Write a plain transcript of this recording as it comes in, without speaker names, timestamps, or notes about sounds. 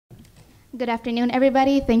Good afternoon,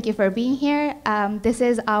 everybody. Thank you for being here. This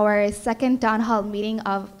is our second town hall meeting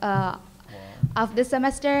of this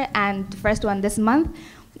semester and first one this month.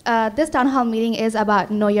 This town hall meeting is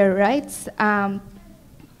about Know Your Rights.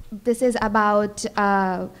 This is about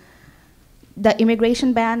the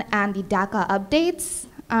immigration ban and the DACA updates.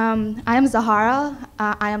 I am Zahara.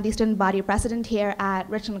 I am the student body president here at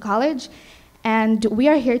Richland College, and we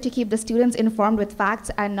are here to keep the students informed with facts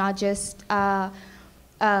and not just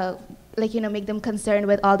make them concerned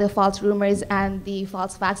with all the false rumors and the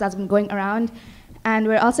false facts that's been going around. And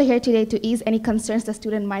we're also here today to ease any concerns the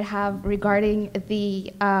student might have regarding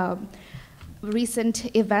the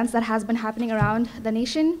recent events that has been happening around the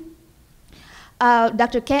nation.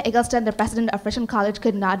 Dr. Kay Eggleston, the president of Richland College,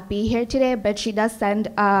 could not be here today, but she does send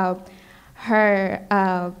her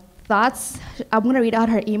thoughts. I'm going to read out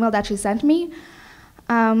her email that she sent me.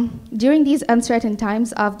 During these uncertain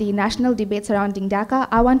times of the national debate surrounding DACA,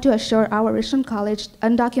 I want to assure our Richland College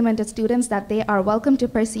undocumented students that they are welcome to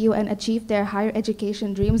pursue and achieve their higher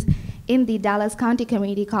education dreams in the Dallas County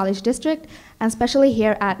Community College District, and especially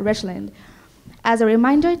here at Richland. As a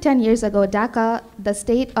reminder, 10 years ago, DACA, the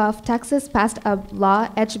state of Texas, passed a law,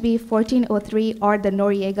 HB 1403, or the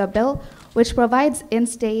Noriega Bill, which provides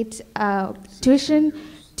in-state tuition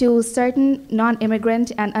to certain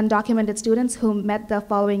non-immigrant and undocumented students who met the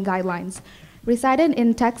following guidelines: resided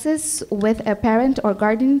in Texas with a parent or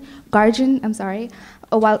guardian,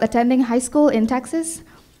 while attending high school in Texas,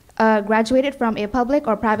 graduated from a public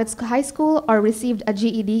or private high school, or received a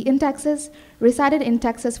GED in Texas, resided in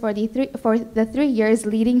Texas for the 3 years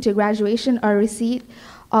leading to graduation or receipt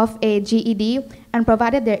of a GED, and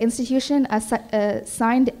provided their institution a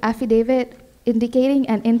signed affidavit indicating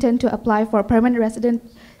an intent to apply for permanent resident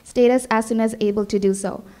status as soon as able to do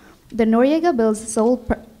so. The Noriega Bill's sole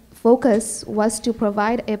focus was to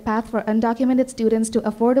provide a path for undocumented students to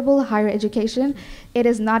affordable higher education. It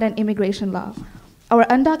is not an immigration law. Our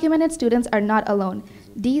undocumented students are not alone.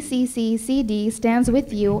 DCCCD stands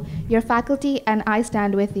with you, your faculty, and I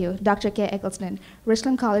stand with you. Dr. Kay Eggleston,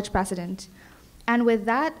 Richland College President. And with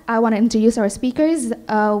that, I want to introduce our speakers.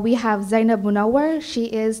 We have Zainab Munawar. She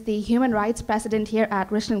is the Human Rights President here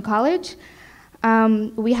at Richland College.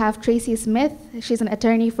 We have Tracy Smith. She's an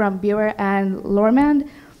attorney from Brewer and Lormand.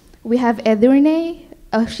 We have Edurne.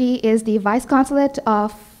 She is the Vice Consulate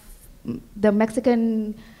of the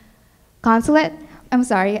Mexican Consulate.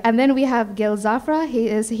 And then we have Gil Zafra. He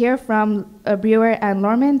is here from Brewer and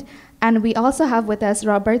Lormand. And we also have with us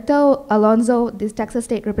Roberto Alonso, the Texas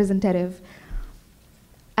State Representative.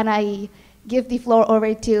 And I give the floor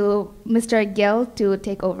over to Mr. Gil to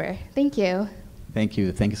take over. Thank you. Thank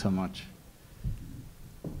you. Thank you so much.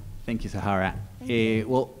 Thank you, Sahara.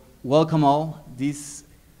 Well, welcome all.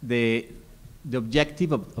 The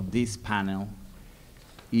objective of this panel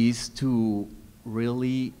is to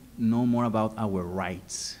really know more about our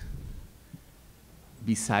rights,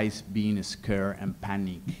 besides being scared and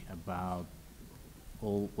panic about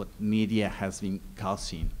all what media has been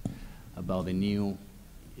causing about the new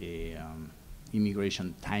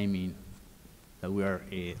immigration timing that we are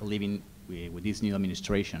living with this new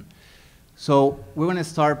administration. So we're going to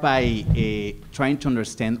start by trying to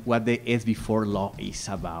understand what the SB4 law is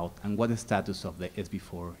about and what the status of the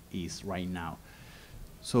SB4 is right now.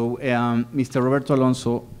 So Mr. Roberto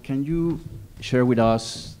Alonso, can you share with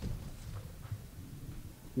us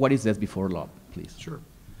what is the SB4 law, please? Sure.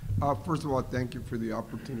 First of all, thank you for the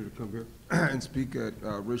opportunity to come here and speak at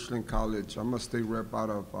Richland College. I'm a state rep out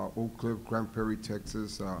of Oak Cliff, Grand Prairie,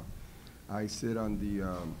 Texas. I sit on the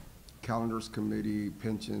Calendars Committee,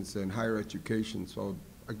 Pensions, and Higher Education, so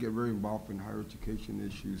I get very involved in higher education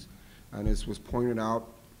issues. And as was pointed out,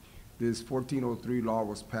 this 1403 law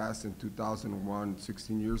was passed in 2001,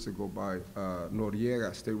 16 years ago, by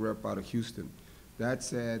Noriega, state rep out of Houston. That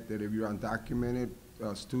said, that if you're undocumented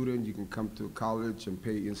student, you can come to college and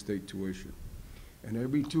pay in-state tuition. And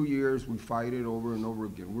every 2 years, we fight it over and over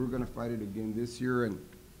again. We're gonna fight it again this year, and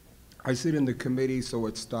I sit in the committee, so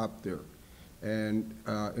it stopped there. And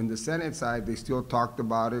in the Senate side, they still talked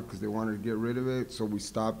about it because they wanted to get rid of it, so we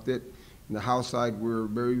stopped it. In the House side, we're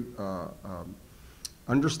very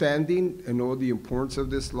understanding and know the importance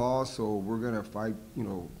of this law, so we're gonna fight,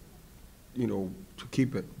 to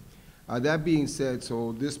keep it. That being said,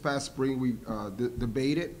 so this past spring we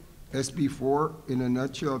debated SB4. In a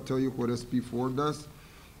nutshell, I'll tell you what SB4 does.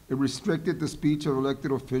 It restricted the speech of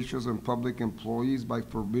elected officials and public employees by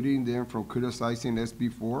forbidding them from criticizing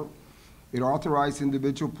SB4. It authorized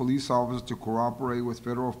individual police officers to cooperate with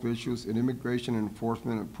federal officials in immigration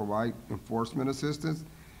enforcement and provide enforcement assistance,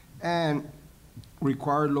 and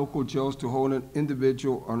required local jails to hold an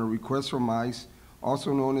individual on a request from ICE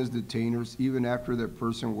also known as detainers, even after that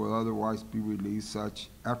person will otherwise be released, such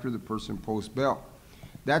after the person posts bail.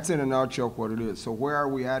 That's in a nutshell what it is. So where are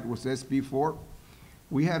we at with SB 4?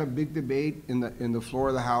 We had a big debate in the floor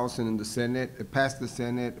of the House and in the Senate. It passed the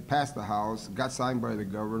Senate, it passed the House, got signed by the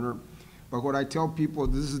governor. But what I tell people,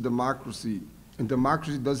 this is democracy. And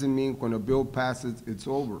democracy doesn't mean when a bill passes, it's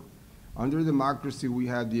over. Under democracy, we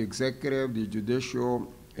have the executive, the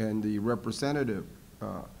judicial, and the representative,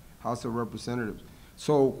 House of Representatives.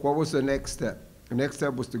 So what was the next step? The next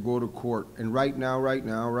step was to go to court. And right now,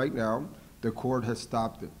 the court has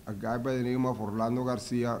stopped it. A guy by the name of Orlando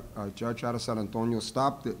Garcia, a judge out of San Antonio,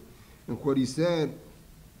 stopped it. And what he said,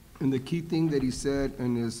 and the key thing that he said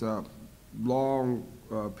in his long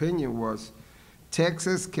opinion was,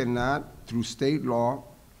 Texas cannot, through state law,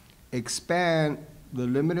 expand the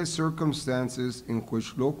limited circumstances in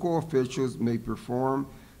which local officials may perform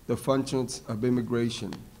the functions of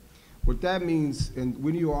immigration. What that means, and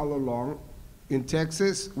we knew all along, in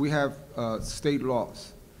Texas, we have state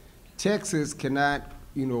laws. Texas cannot,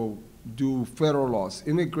 do federal laws.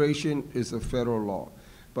 Immigration is a federal law.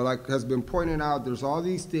 But like has been pointed out, there's all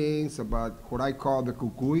these things about what I call the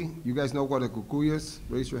cucuy. You guys know what a cucuy is?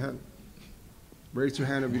 Raise your hand. Raise your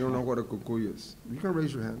hand if you don't know what a cucuy is. You can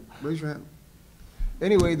raise your hand. Raise your hand.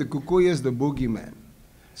 Anyway, the cucuy is the boogeyman.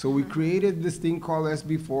 So we created this thing called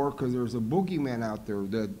SB4 because there's a boogeyman out there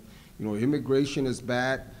that, immigration is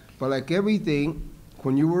bad. But like everything,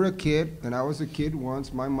 when you were a kid, and I was a kid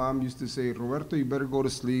once, my mom used to say, Roberto, you better go to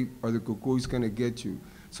sleep or the cucuy's gonna get you.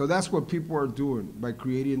 So that's what people are doing by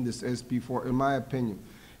creating this SB4, in my opinion.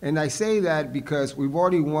 And I say that because we've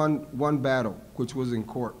already won one battle, which was in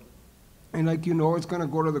court. And like it's gonna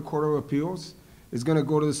go to the Court of Appeals, it's gonna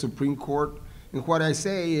go to the Supreme Court. And what I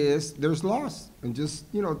say is, there's loss. And just,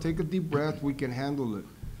 take a deep breath, we can handle it.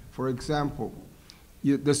 For example,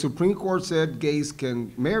 the Supreme Court said gays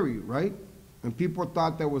can marry, right? And people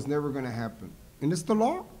thought that was never gonna happen. And it's the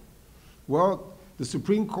law. Well, the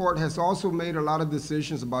Supreme Court has also made a lot of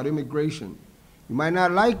decisions about immigration. You might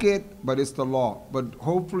not like it, but it's the law. But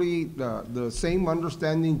hopefully the same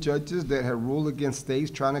understanding judges that have ruled against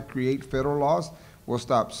states trying to create federal laws will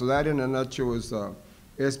stop. So that in a nutshell is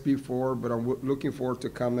SB4, but I'm looking forward to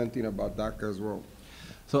commenting about DACA as well.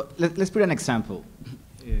 So let's put an example,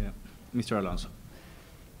 Mr. Alonso.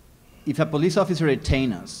 If a police officer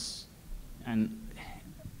detains us, and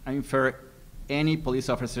I infer any police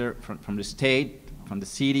officer from the state, from the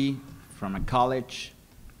city, from a college,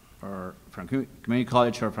 or from community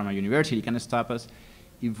college, or from a university can stop us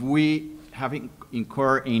if we have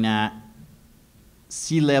incurred in a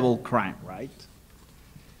C-level crime, right?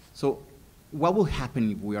 So what will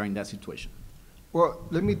happen if we are in that situation? Well,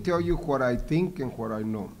 let me tell you what I think and what I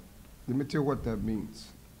know. Let me tell you what that means,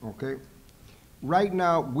 okay? Right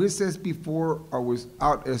now, with SB4 or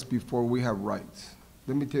without SB4, we have rights.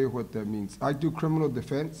 Let me tell you what that means. I do criminal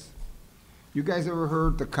defense. You guys ever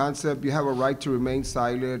heard the concept, you have a right to remain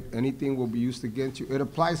silent, anything will be used against you? It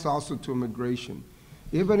applies also to immigration.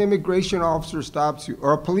 If an immigration officer stops you,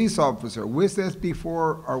 or a police officer, with SB4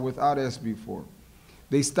 or without SB4,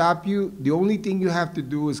 they stop you, the only thing you have to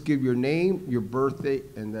do is give your name, your birthday,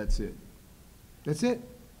 and that's it. That's it.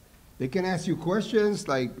 They can ask you questions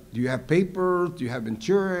like, do you have papers? Do you have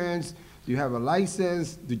insurance? Do you have a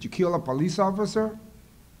license? Did you kill a police officer?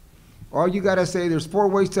 All you gotta say, there's 4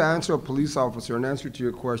 ways to answer a police officer, an answer to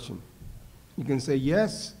your question. You can say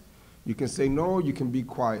yes, you can say no, you can be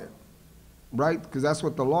quiet, right? Because that's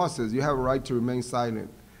what the law says. You have a right to remain silent.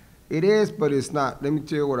 It is, but it's not. Let me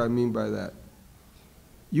tell you what I mean by that.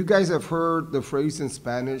 You guys have heard the phrase in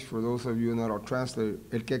Spanish, for those of you that are translated,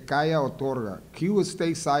 el que calla otorga. He who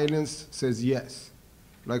stays silent says yes.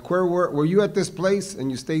 Like were you at this place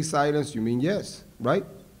and you stay silent, you mean yes, right?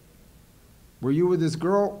 Were you with this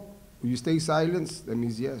girl? You stay silent, that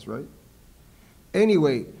means yes, right?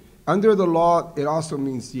 Anyway, under the law, it also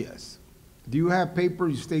means yes. Do you have paper?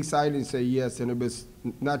 You stay silent and say yes, and if it's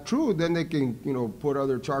not true, then they can, put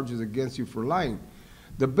other charges against you for lying.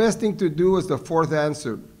 The best thing to do is the 4th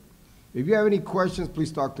answer. If you have any questions,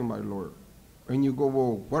 please talk to my lawyer. And you go,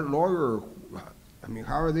 well, what lawyer? I mean,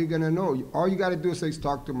 how are they gonna know? All you gotta do is say,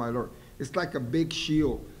 talk to my lawyer. It's like a big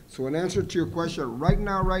shield. So in answer to your question, right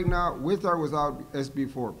now, with or without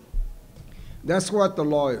SB4, that's what the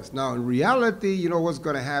law is. Now, in reality, you know what's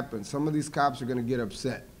going to happen. Some of these cops are going to get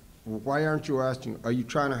upset. Well, why aren't you asking? Are you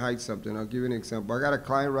trying to hide something? I'll give you an example. I got a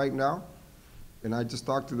client right now, and I just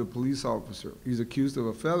talked to the police officer. He's accused of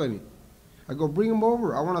a felony. I go, bring him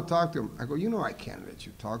over. I want to talk to him. I go, I can't let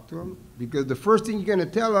you talk to him, because the first thing you're going to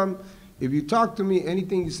tell him, if you talk to me,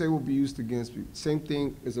 anything you say will be used against me. Same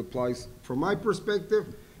thing applies from my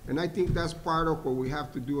perspective. And I think that's part of what we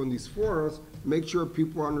have to do in these forums, make sure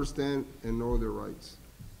people understand and know their rights.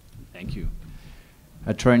 Thank you.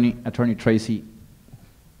 Attorney Tracy,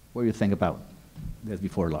 what do you think about this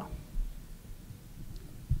before law?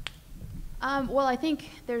 Well, I think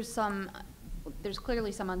there's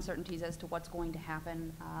clearly some uncertainties as to what's going to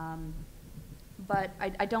happen. But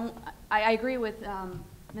I agree with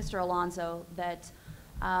Mr. Alonso that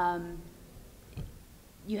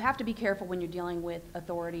you have to be careful when you're dealing with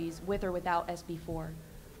authorities, with or without SB4.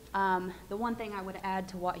 The one thing I would add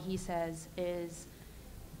to what he says is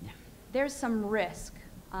there's some risk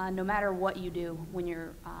no matter what you do when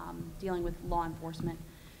you're dealing with law enforcement.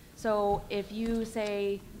 So if you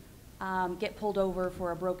say get pulled over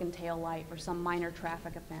for a broken tail light or some minor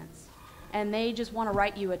traffic offense, and they just want to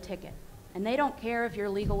write you a ticket, and they don't care if you're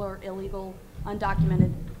legal or illegal,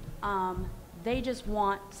 undocumented, they just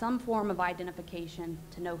want some form of identification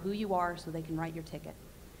to know who you are so they can write your ticket.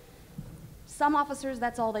 Some officers,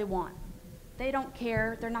 that's all they want. They don't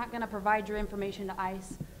care. They're not going to provide your information to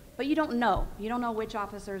ICE, but you don't know. You don't know which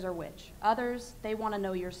officers are which. Others, they want to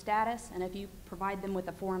know your status, and if you provide them with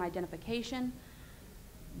a foreign identification,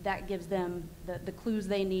 that gives them the clues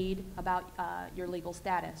they need about your legal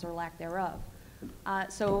status or lack thereof.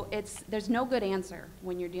 So there's no good answer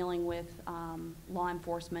when you're dealing with law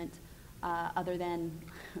enforcement other than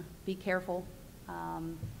be careful.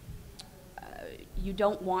 You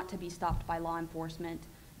don't want to be stopped by law enforcement.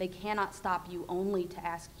 They cannot stop you only to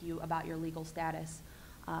ask you about your legal status.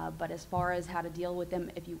 But as far as how to deal with them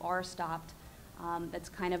if you are stopped, that's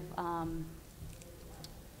kind of,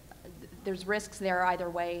 there's risks there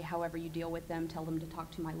either way, however you deal with them. Tell them to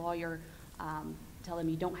talk to my lawyer, tell them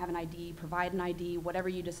you don't have an ID, provide an ID, whatever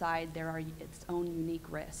you decide, there are its own unique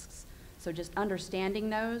risks. So just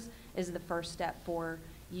understanding those is the first step for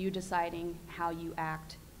you deciding how you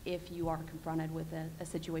act if you are confronted with a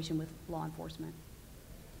situation with law enforcement.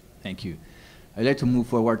 Thank you. I'd like to move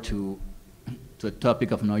forward to the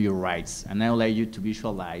topic of know your rights, and I'll allow you to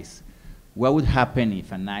visualize what would happen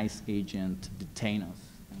if an ICE agent detained us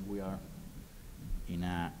and we are in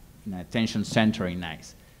a detention center in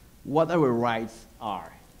ICE. What our rights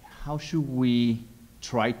are? How should we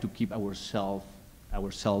try to keep ourselves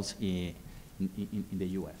in the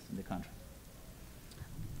U.S., in the country?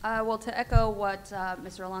 Well, to echo what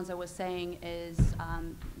Mr. Alonso was saying is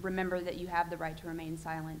remember that you have the right to remain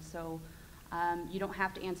silent. So you don't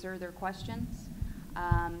have to answer their questions.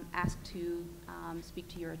 Ask to speak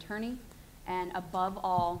to your attorney. And above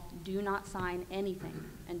all, do not sign anything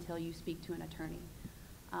until you speak to an attorney.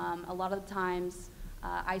 A lot of the times,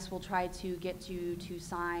 ICE will try to get you to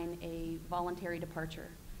sign a voluntary departure.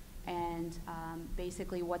 And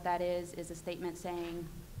basically what that is a statement saying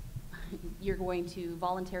you're going to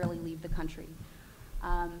voluntarily leave the country.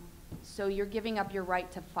 So you're giving up your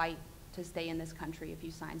right to fight to stay in this country if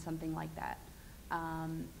you sign something like that.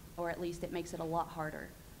 Or at least it makes it a lot harder.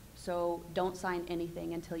 So don't sign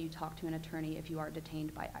anything until you talk to an attorney if you are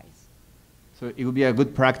detained by ICE. So it would be a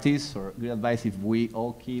good practice or good advice if we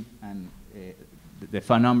all keep the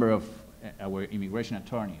phone number of our immigration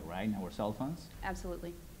attorney, right, in our cell phones?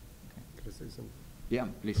 Absolutely. Can I say something? Yeah,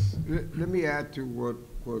 please. Let me add to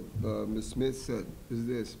what Ms. Smith said, is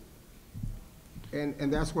this.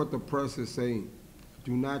 And that's what the press is saying.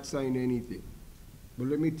 Do not sign anything. But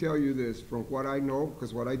let me tell you this, from what I know,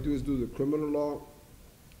 because what I do is do the criminal law,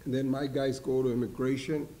 and then my guys go to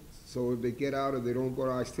immigration. So if they get out or they don't go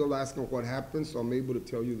out, I still ask them what happened, so I'm able to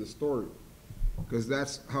tell you the story. Because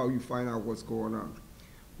that's how you find out what's going on.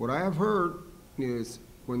 What I have heard is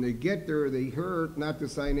when they get there, they heard not to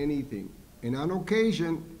sign anything. And on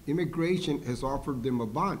occasion, immigration has offered them a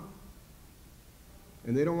bond.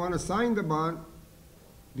 And they don't want to sign the bond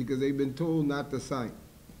because they've been told not to sign.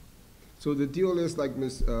 So the deal is, like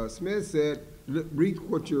Ms. Smith said, read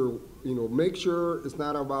what you're, make sure it's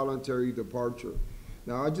not a voluntary departure.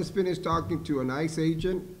 Now, I just finished talking to an ICE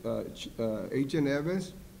agent, Agent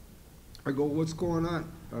Evans. I go, what's going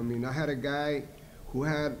on? I mean, I had a guy who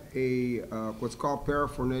had a, what's called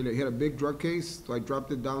paraphernalia. He had a big drug case, so I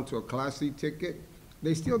dropped it down to a Class C ticket.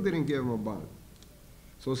 They still didn't give him a bond.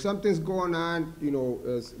 So something's going on,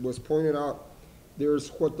 as was pointed out. There's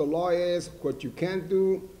what the law is, what you can't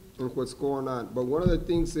do, and what's going on. But one of the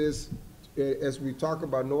things is, as we talk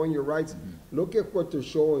about knowing your rights, look at what they're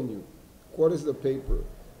showing you. What is the paper?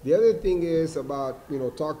 The other thing is about,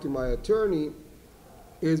 talk to my attorney,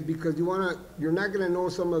 is because you're not gonna know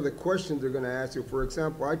some of the questions they're gonna ask you. For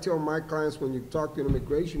example, I tell my clients when you talk to an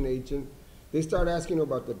immigration agent, they start asking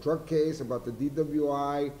about the drug case, about the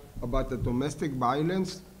DWI, about the domestic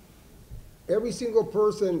violence. Every single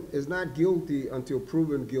person is not guilty until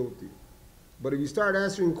proven guilty. But if you start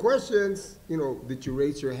answering questions, you know, did you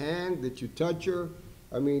raise your hand? Did you touch her?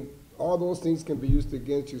 I mean, all those things can be used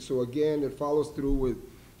against you. So again, it follows through with,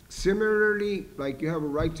 similarly, like you have a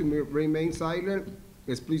right to remain silent,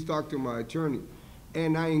 is please talk to my attorney.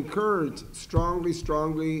 And I encourage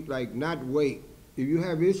strongly, like not wait. If you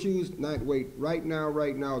have issues, not wait. Right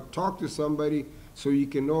now, talk to somebody so you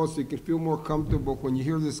can know, so you can feel more comfortable when you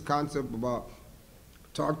hear this concept about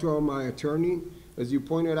talk to my attorney. As you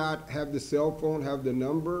pointed out, have the cell phone, have the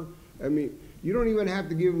number. I mean, you don't even have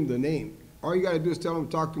to give them the name. All you gotta do is tell them,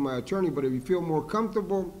 talk to my attorney, but if you feel more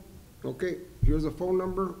comfortable, okay, here's a phone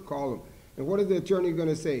number, call them. And what is the attorney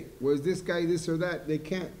gonna say? Well, is this guy this or that? They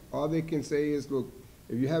can't. All they can say is, look,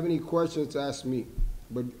 if you have any questions, ask me.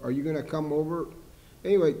 But are you gonna come over?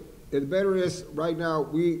 Anyway, the better is, right now,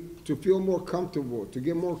 to feel more comfortable, to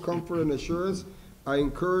get more comfort and assurance, I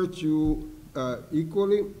encourage you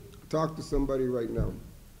equally, talk to somebody right now.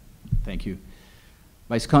 Thank you.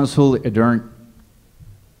 Vice Consul Edern,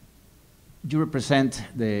 you represent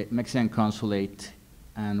the Mexican consulate,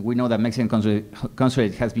 and we know that Mexican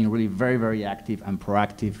consulate has been really very active and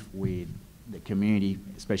proactive with the community,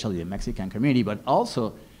 especially the Mexican community, but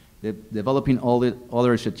also developing all the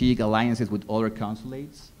other strategic alliances with other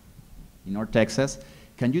consulates in North Texas.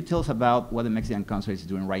 Can you tell us about what the Mexican consulate is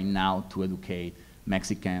doing right now to educate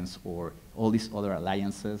Mexicans, or all these other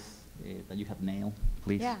alliances that you have nailed,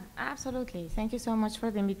 please? Yeah, absolutely. Thank you so much for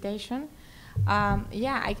the invitation.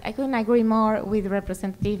 Yeah, I couldn't agree more with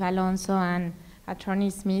Representative Alonso and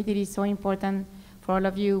Attorney Smith. It is so important for all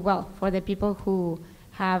of you, well, for the people who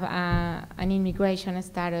have an immigration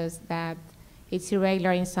status that it's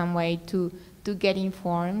irregular in some way, to get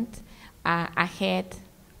informed ahead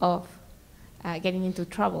of getting into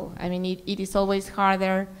trouble. I mean, it is always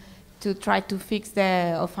harder to try to fix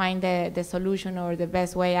or find the solution or the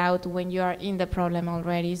best way out when you are in the problem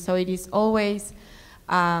already. So it is always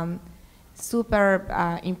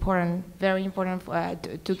super important, very important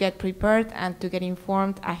to get prepared and to get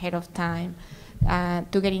informed ahead of time,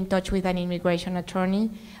 to get in touch with an immigration attorney.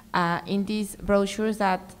 In these brochures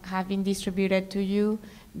that have been distributed to you,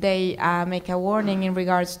 they make a warning in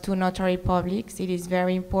regards to notary publics. It is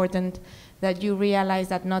very important that you realize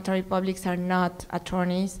that notary publics are not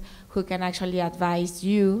attorneys who can actually advise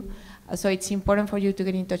you. So it's important for you to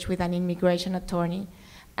get in touch with an immigration attorney.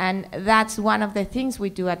 And that's one of the things we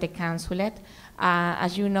do at the consulate.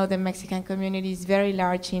 As you know, the Mexican community is very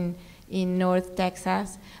large in North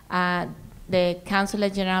Texas. The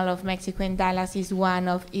Consulate General of Mexico in Dallas is one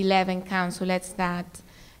of 11 consulates that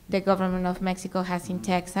the government of Mexico has in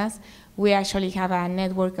Texas. We actually have a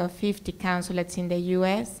network of 50 consulates in the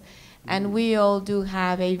US. And we all do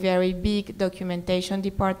have a very big documentation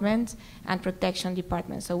department and protection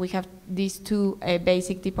department. So we have these two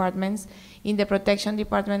basic departments. In the protection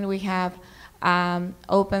department, we have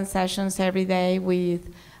open sessions every day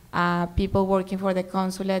with people working for the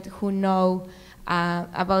consulate who know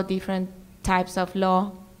about different types of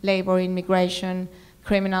law, labor, immigration,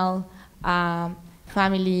 criminal,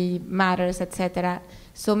 family matters, etc.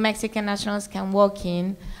 So Mexican nationals can walk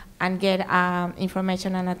in and get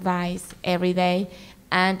information and advice every day.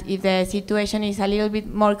 And if the situation is a little bit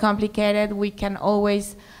more complicated, we can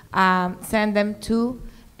always send them to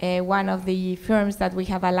one of the firms that we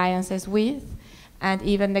have alliances with, and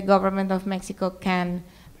even the government of Mexico can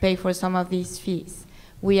pay for some of these fees.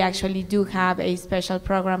 We actually do have a special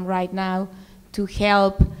program right now to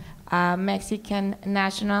help Mexican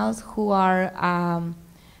nationals who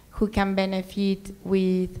can benefit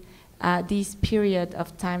with this period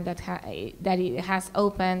of time that it has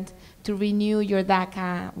opened to renew your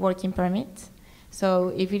DACA working permit.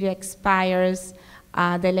 So if it expires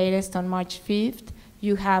the latest on March 5th,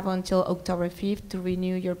 you have until October 5th to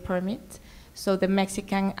renew your permit. So the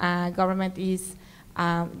Mexican government is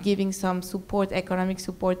giving some support, economic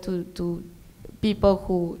support to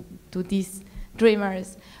people to these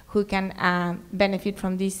dreamers who can benefit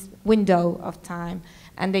from this window of time.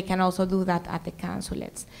 And they can also do that at the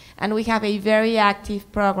consulates. And we have a very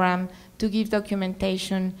active program to give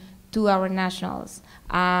documentation to our nationals,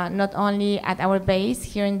 not only at our base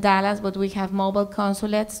here in Dallas, but we have mobile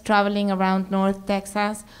consulates traveling around North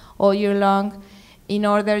Texas all year long in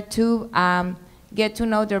order to get to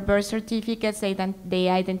know their birth certificates, the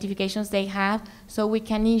identifications they have, so we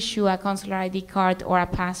can issue a consular ID card or a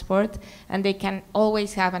passport, and they can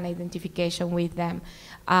always have an identification with them.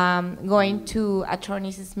 Going to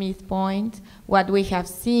Attorney Smith's point, what we have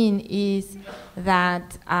seen is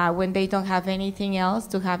that when they don't have anything else,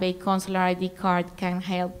 to have a consular ID card can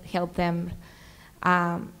help them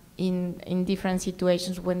in different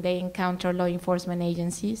situations when they encounter law enforcement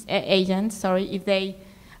agents. If they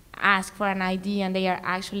ask for an ID and they are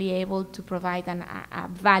actually able to provide a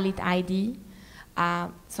valid ID.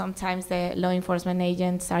 Sometimes the law enforcement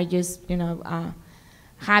agents are just,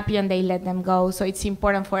 happy and they let them go. So it's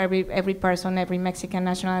important for every person, every Mexican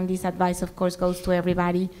national, and this advice, of course, goes to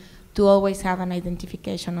everybody, to always have an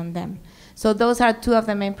identification on them. So those are two of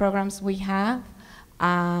the main programs we have.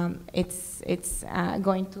 It's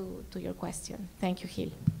going to your question. Thank you,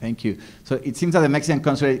 Gil. Thank you. So it seems that the Mexican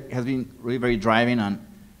consulate has been really very driving on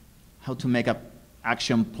how to make an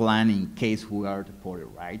action plan in case we are deported,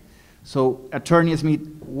 right? So, Attorney Smith,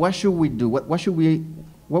 what should we do?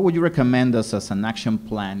 What would you recommend us as an action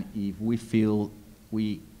plan if we feel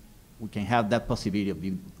we can have that possibility of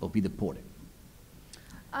being deported?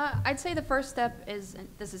 I'd say the first step is, and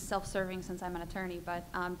this is self-serving since I'm an attorney, but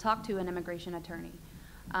talk to an immigration attorney.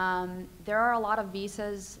 There are a lot of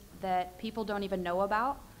visas that people don't even know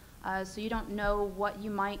about, so you don't know what you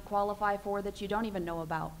might qualify for that you don't even know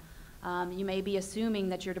about. You may be assuming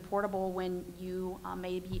that you're deportable when you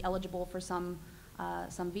may be eligible for some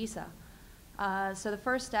visa. So the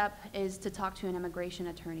first step is to talk to an immigration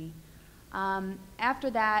attorney. After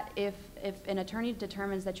that, if an attorney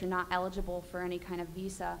determines that you're not eligible for any kind of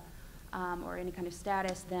visa or any kind of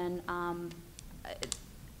status, then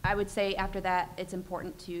I would say after that it's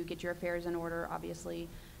important to get your affairs in order, obviously,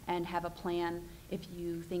 and have a plan if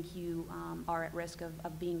you think you are at risk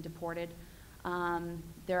of being deported.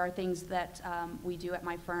 There are things that we do at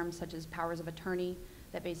my firm, such as powers of attorney,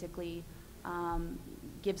 that basically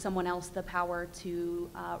give someone else the power to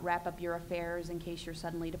wrap up your affairs in case you're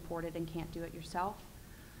suddenly deported and can't do it yourself.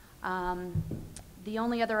 The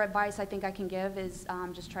only other advice I think I can give is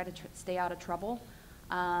just try to stay out of trouble.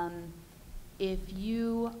 If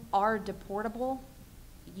you are deportable,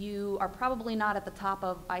 you are probably not at the top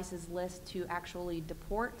of ICE's list to actually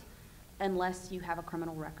deport unless you have a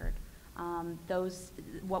criminal record.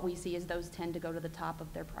 What we see is those tend to go to the top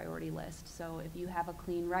of their priority list. So if you have a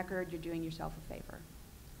clean record, you're doing yourself a favor.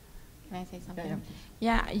 Can I say something?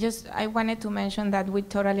 Yeah, I wanted to mention that we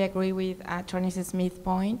totally agree with Attorney Smith's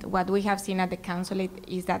point. What we have seen at the consulate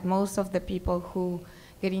is that most of the people who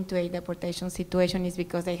get into a deportation situation is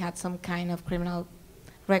because they had some kind of criminal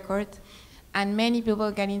record. And many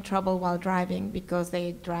people get in trouble while driving because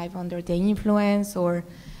they drive under the influence, or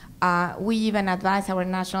we even advise our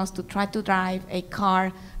nationals to try to drive a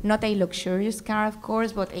car, not a luxurious car, of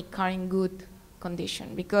course, but a car in good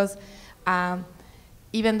condition. Because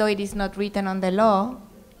even though it is not written on the law,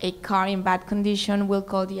 a car in bad condition will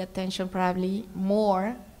call the attention probably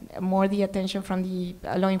more the attention from the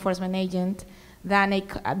law enforcement agent than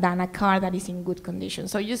a car that is in good condition.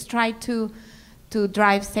 So just try to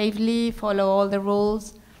drive safely, follow all the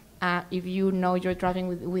rules, if you know you're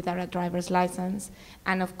driving without a driver's license.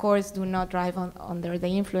 And of course, do not drive under the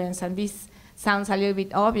influence. And this sounds a little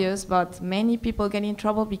bit obvious, but many people get in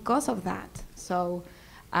trouble because of that. So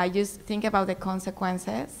just think about the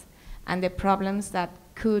consequences and the problems that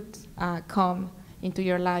could come into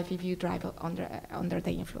your life if you drive under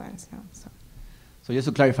the influence. No? So just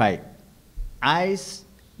to clarify, ICE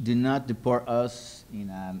do not deport us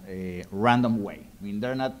in a random way. I mean,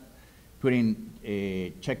 they're not putting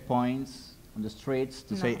checkpoints on the streets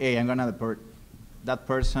to say, hey, I'm going to deport that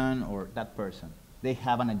person or that person. They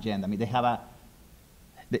have an agenda. I mean, they have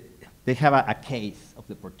a case of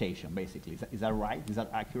deportation, basically. Is that right? Is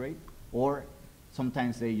that accurate? Or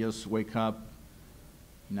sometimes they just wake up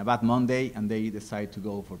in a bad Monday and they decide to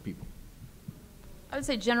go for people. I would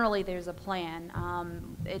say generally there's a plan.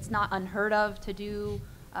 It's not unheard of to do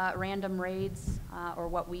random raids or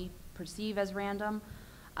what we perceive as random.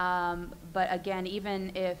 But again,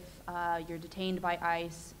 even if you're detained by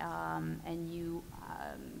ICE and you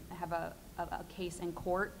have a case in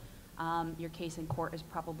court, your case in court is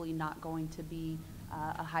probably not going to be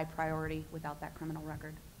a high priority without that criminal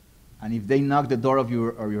record. And if they knock the door of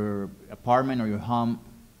your apartment or your home,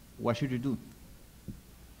 what should you do?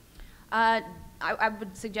 I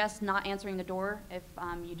would suggest not answering the door if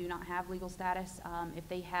you do not have legal status. If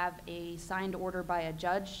they have a signed order by a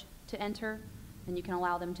judge to enter, then you can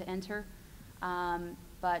allow them to enter.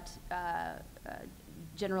 But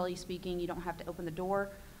generally speaking, you don't have to open the door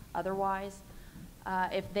otherwise.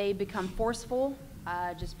 If they become forceful,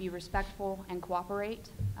 just be respectful and cooperate.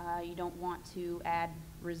 You don't want to add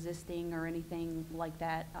resisting or anything like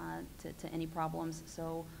that to any problems.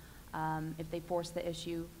 So if they force the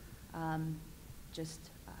issue,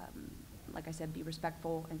 like I said, be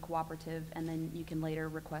respectful and cooperative, and then you can later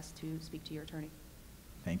request to speak to your attorney.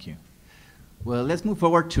 Thank you. Well, let's move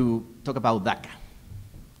forward to talk about DACA.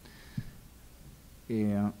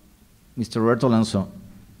 Mr. Roberto Alonso,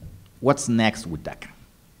 what's next with DACA?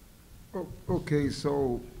 Okay,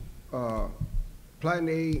 so Plan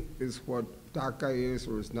A is what DACA is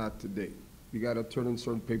or is not today. You got to turn in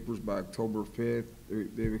certain papers by October 5th.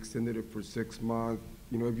 They've extended it for 6 months.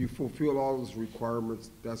 You know, if you fulfill all those requirements,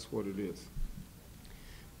 that's what it is.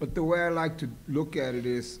 But the way I like to look at it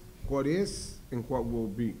is what is and what will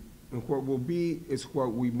be. And what will be is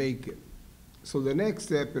what we make it. So the next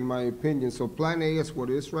step, in my opinion, so Plan A is what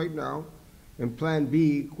is right now, and Plan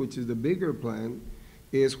B, which is the bigger plan,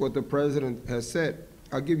 is what the president has said.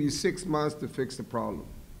 I'll give you 6 months to fix the problem,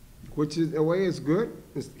 which is, in a way, is good.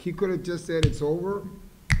 He could have just said it's over,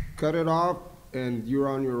 cut it off, and you're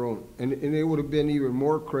on your own. And it would have been even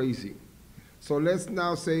more crazy. So let's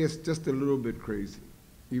now say it's just a little bit crazy,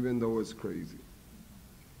 even though it's crazy.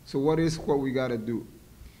 So what we got to do?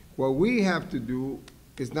 What we have to do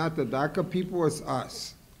is not the DACA people, it's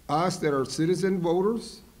us. Us that are citizen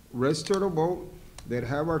voters, registered to vote, that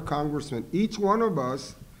have our congressman. Each one of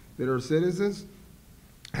us that are citizens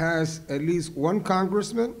has at least one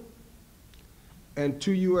congressman and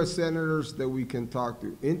 2 U.S. senators that we can talk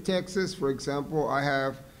to. In Texas, for example, I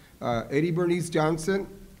have Eddie Bernice Johnson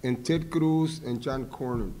and Ted Cruz and John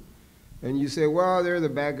Cornyn. And you say, well, they're the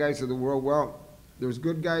bad guys of the world. Well, there's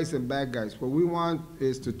good guys and bad guys. What we want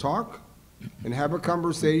is to talk and have a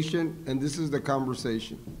conversation, and this is the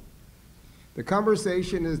conversation. The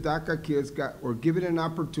conversation is DACA kids were given an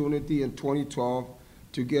opportunity in 2012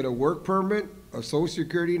 to get a work permit, a social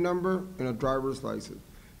security number, and a driver's license.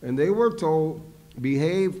 And they were told,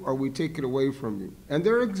 behave or we take it away from you. And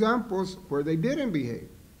there are examples where they didn't behave.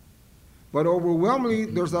 But overwhelmingly,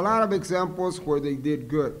 there's a lot of examples where they did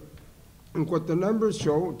good. And what the numbers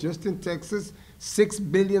show, just in Texas,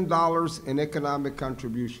 $6 billion in economic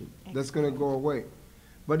contribution. That's gonna go away.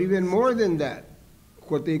 But even more than that,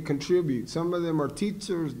 what they contribute, some of them are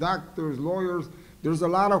teachers, doctors, lawyers, there's a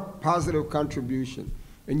lot of positive contribution.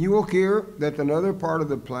 And you will hear that another part of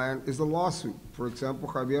the plan is a lawsuit. For example,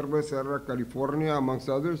 Javier Becerra, California, amongst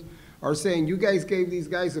others, are saying, you guys gave these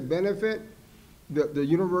guys a benefit. The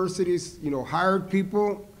universities, hired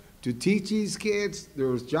people to teach these kids.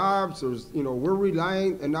 There's jobs, we're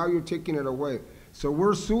relying, and now you're taking it away. So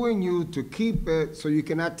we're suing you to keep it so you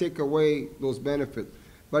cannot take away those benefits.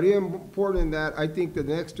 But even important than that, I think the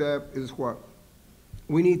next step is what?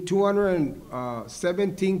 We need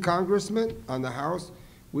 217 congressmen on the House.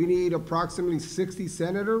 We need approximately 60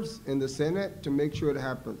 senators in the Senate to make sure it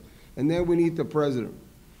happens. And then we need the president.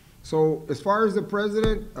 So as far as the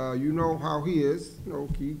president, you know how he is.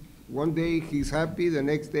 One day he's happy, the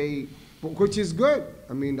next day, which is good.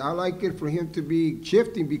 I mean, I like it for him to be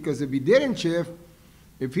shifting, because if he didn't shift,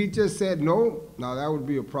 if he just said no, now that would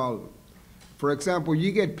be a problem. For example,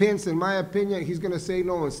 you get Pence, in my opinion, he's gonna say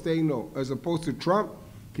no and stay no, as opposed to Trump,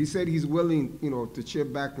 he said he's willing, to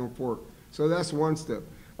shift back and forth. So that's one step.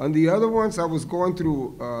 On the other ones, I was going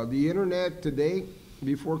through the internet today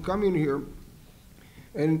before coming here,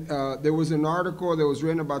 and there was an article that was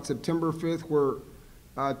written about September 5th where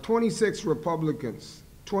 26 Republicans,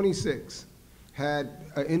 26, had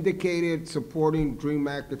indicated supporting DREAM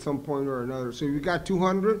Act at some point or another. So you got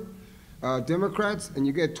 200 Democrats, and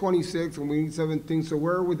you get 26, and we need 17, so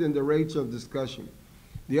we're within the range of discussion.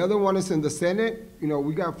 The other one is in the Senate.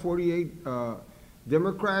 We got 48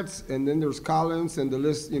 Democrats, and then there's Collins, and the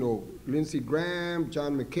list, Lindsey Graham,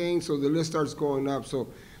 John McCain, so the list starts going up. So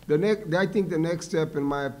I think the next step, in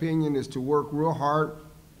my opinion, is to work real hard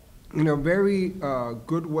in a very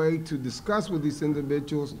good way to discuss with these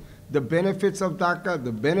individuals the benefits of DACA,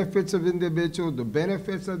 the benefits of individuals, the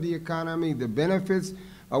benefits of the economy, the benefits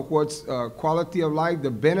of what's quality of life,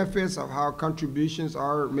 the benefits of how contributions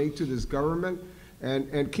are made to this government,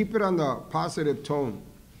 and keep it on the positive tone.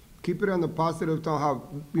 Keep it on the positive tone. How,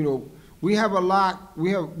 we have a lot,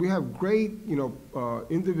 we have great,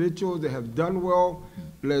 individuals that have done well.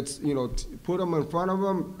 Let's, put them in front of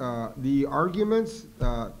them, the arguments,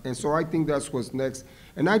 and so I think that's what's next.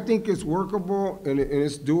 And I think it's workable and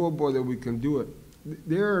it's doable that we can do it.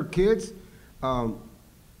 There are kids,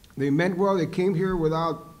 they meant well, they came here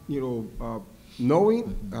without,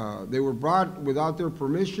 knowing, they were brought without their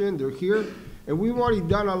permission, they're here. And we've already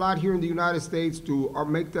done a lot here in the United States to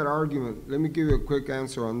make that argument. Let me give you a quick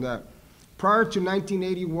answer on that. Prior to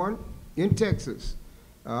 1981, in Texas,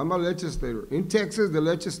 I'm a legislator. In Texas, the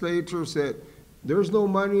legislature said, there's no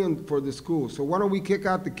money for the school, so why don't we kick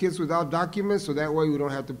out the kids without documents so that way we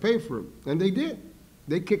don't have to pay for them? And they did.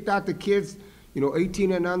 They kicked out the kids,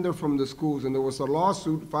 18 and under from the schools, and there was a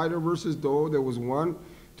lawsuit, Fighter versus Doe, there was one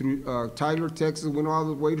through Tyler, Texas, went all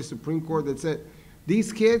the way to Supreme Court that said,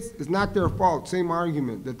 these kids, it's not their fault, same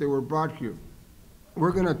argument, that they were brought here.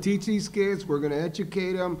 We're gonna teach these kids, we're gonna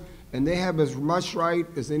educate them, and they have as much right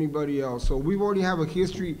as anybody else. So we already have a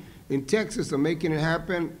history in Texas of making it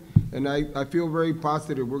happen, and I feel very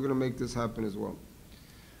positive we're going to make this happen as well.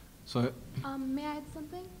 So, May I add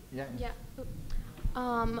something? yeah.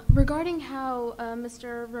 Regarding how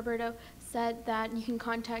Mr. Roberto said that you can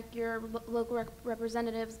contact your local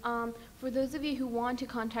representatives, for those of you who want to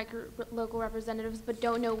contact your local representatives but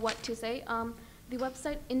don't know what to say, the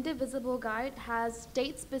website Indivisible Guide has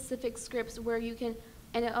state-specific scripts where you can,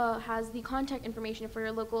 and it has the contact information for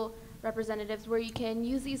your local representatives where you can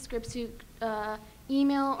use these scripts to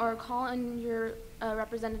email or call in your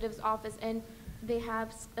representative's office, and they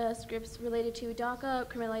have scripts related to DACA,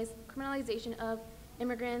 criminalization of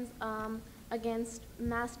immigrants, against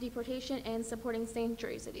mass deportation, and supporting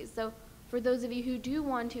sanctuary cities. So for those of you who do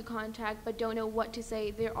want to contact but don't know what to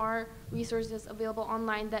say, there are resources available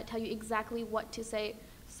online that tell you exactly what to say,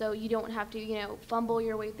 so you don't have to, fumble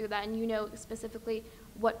your way through that, and you know specifically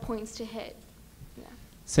what points to hit. Yeah.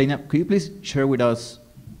 Zainab, could you please share with us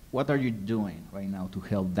what are you doing right now to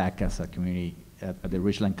help DACA as a community at the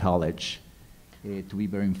Richland College to be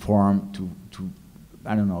very informed, to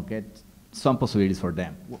I don't know, get some possibilities for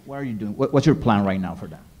them? What are you doing? What's your plan right now for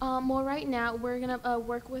them? Well, right now we're gonna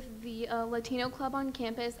work with the Latino club on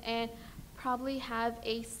campus and probably have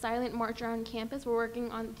a silent march around campus. We're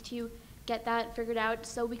working on to get that figured out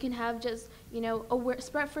so we can have just,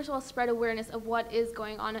 first of all, spread awareness of what is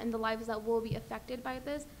going on and the lives that will be affected by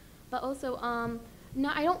this. But also,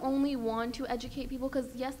 no, I don't only want to educate people, because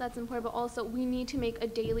yes, that's important, but also we need to make a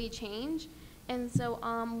daily change. And so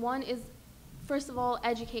one is, first of all,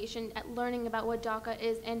 education, at learning about what DACA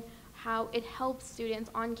is and how it helps students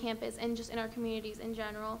on campus and just in our communities in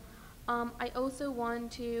general. I also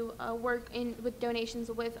want to work with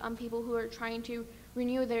donations with people who are trying to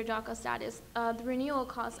renew their DACA status. The renewal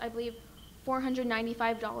costs, I believe,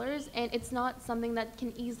 $495, and it's not something that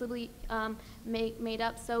can easily made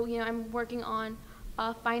up. So, I'm working on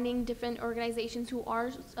finding different organizations who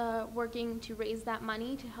are working to raise that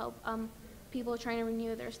money to help people trying to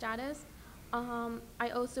renew their status. I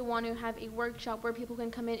also want to have a workshop where people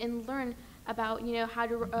can come in and learn about, how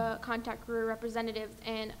to contact career representatives,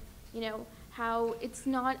 and, how it's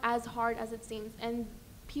not as hard as it seems. And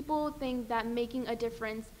people think that making a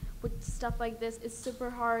difference with stuff like this is super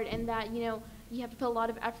hard, and that, you have to put a lot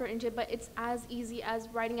of effort into it, but it's as easy as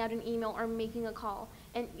writing out an email or making a call.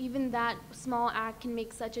 And even that small act can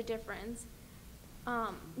make such a difference.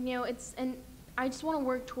 And I just want to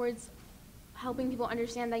work towards helping people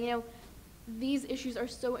understand that, these issues are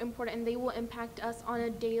so important, and they will impact us on a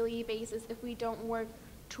daily basis if we don't work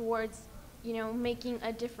towards, making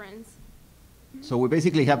a difference. So we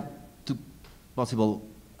basically have two possible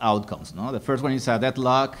outcomes, no? The first one is a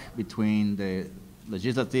deadlock between the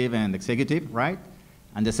legislative and executive, right?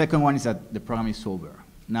 And the second one is that the program is over.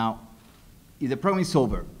 Now, if the program is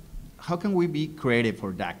over, how can we be creative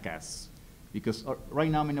for DACAs? Because right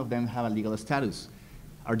now, many of them have a legal status.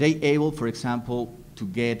 Are they able, for example, to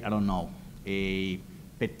get, I don't know, a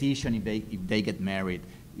petition if they get married?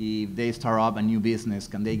 If they start up a new business,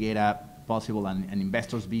 can they get a possible an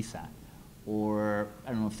investor's visa? Or,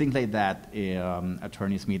 I don't know, things like that,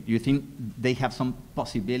 Attorney Smith. Do you think they have some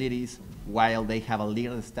possibilities while they have a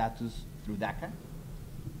legal status through DACA?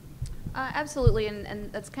 Absolutely,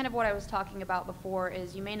 and that's kind of what I was talking about before,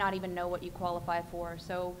 is you may not even know what you qualify for.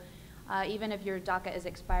 So even if your DACA is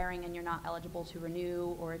expiring and you're not eligible to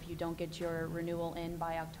renew, or if you don't get your renewal in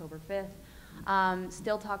by October 5th,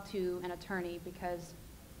 still talk to an attorney, because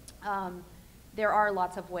there are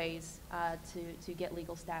lots of ways to get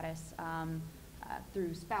legal status,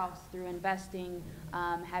 through spouse, through investing,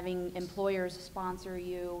 having employers sponsor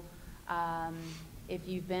you, if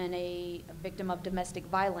you've been a victim of domestic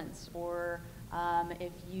violence, or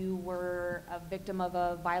if you were a victim of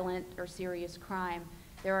a violent or serious crime.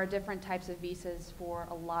 There are different types of visas for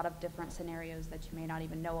a lot of different scenarios that you may not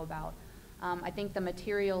even know about. I think the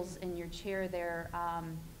materials in your chair there,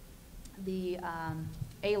 the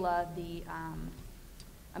AILA, the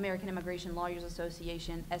American Immigration Lawyers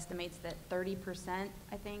Association, estimates that 30%,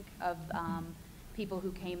 I think, of people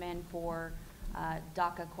who came in for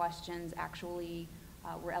DACA questions actually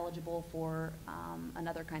were eligible for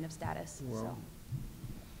another kind of status. Wow. So.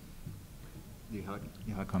 Do you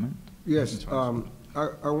have a comment? Yes,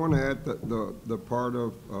 I want to add the part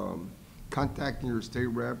of contacting your state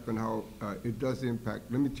rep and how it does impact.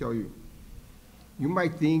 Let me tell you, you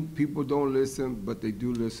might think people don't listen, but they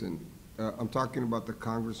do listen. I'm talking about the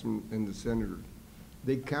congressman and the senator.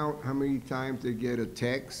 They count how many times they get a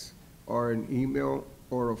text or an email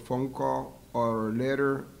or a phone call or a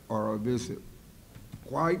letter or a visit.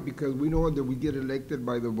 Why? Because we know that we get elected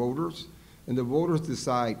by the voters, and the voters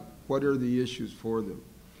decide what are the issues for them.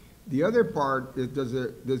 The other part is,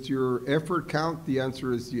 does your effort count? The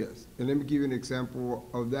answer is yes. And let me give you an example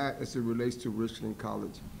of that as it relates to Richland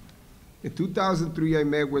College. In 2003, I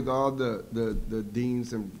met with all the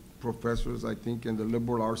deans and professors, I think, in the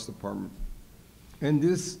liberal arts department. And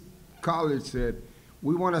this college said,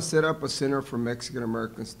 we want to set up a Center for Mexican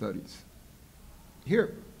American Studies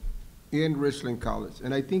here in Richland College.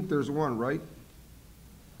 And I think there's one, right?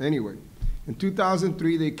 Anyway, in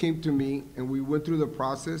 2003, they came to me, and we went through the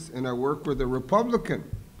process, and I worked with a Republican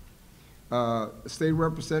state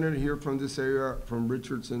representative here from this area, from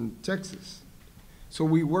Richardson, Texas. So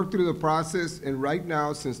we worked through the process, and right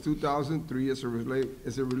now, since 2003, as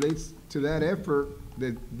it relates to that effort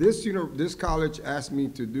that this college asked me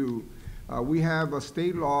to do, we have a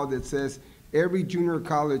state law that says every junior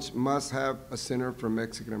college must have a Center for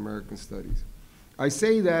Mexican American Studies. I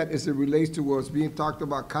say that as it relates to what's being talked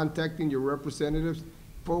about, contacting your representatives.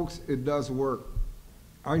 Folks, it does work.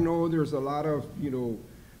 I know there's a lot of,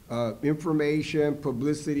 information,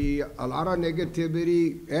 publicity, a lot of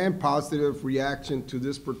negativity and positive reaction to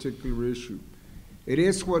this particular issue. It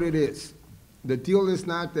is what it is. The deal is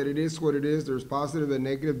not that it is what it is. There's positive and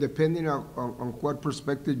negative depending on what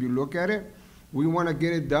perspective you look at it. We want to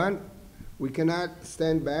get it done. We cannot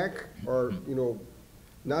stand back or,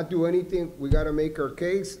 not do anything. We got to make our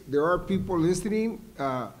case. There are people listening.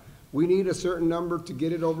 We need a certain number to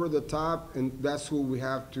get it over the top, and that's who we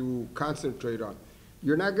have to concentrate on.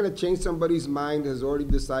 You're not going to change somebody's mind has already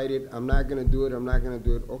decided, I'm not going to do it, I'm not going to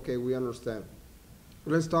do it. Okay, we understand.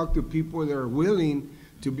 Let's talk to people that are willing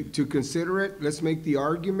to consider it. Let's make the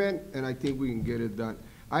argument, and I think we can get it done.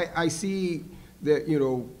 I see that,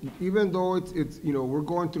 even though it's we're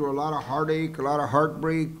going through a lot of heartache, a lot of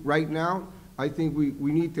heartbreak right now, I think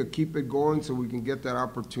we need to keep it going so we can get that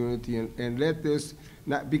opportunity and let this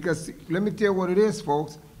not, because let me tell you what it is,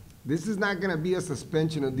 folks. This is not going to be a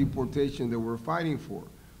suspension of deportation that we're fighting for.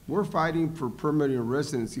 We're fighting for permanent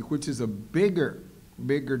residency, which is a bigger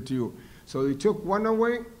deal. So they took one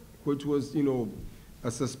away, which was,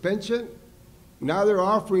 a suspension. Now they're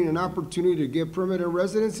offering an opportunity to get permanent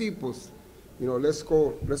residency. Pues, let's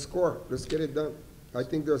go, let's score, let's get it done. I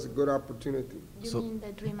think there's a good opportunity. You mean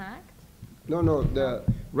the DREAM Act? No,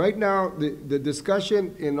 right now, the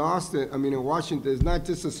discussion in in Washington, is not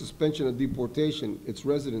just a suspension of deportation, it's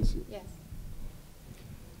residency. Yes.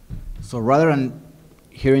 So rather than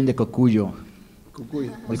hearing the cocuyo, El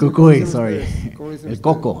cucuy, sorry, el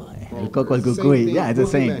coco, el cucuy, yeah, it's the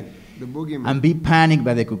same. The boogeyman. And be panicked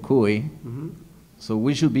by the cucuy, so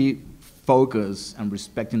we should be focused and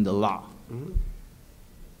respecting the law.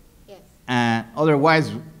 Yes. And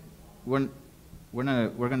otherwise, we're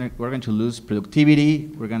going to lose productivity.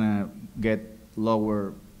 We're going to get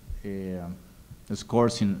lower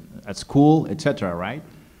scores at school, etc. Right?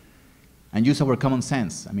 And use our common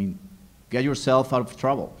sense. I mean, get yourself out of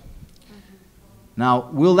trouble. Now,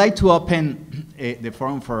 we'd like to open the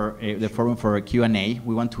forum for a Q&A.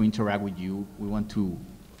 We want to interact with you. We want to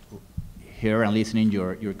hear and listen in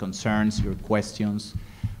your concerns, your questions,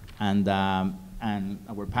 and our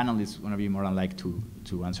panelists are going to be more than like to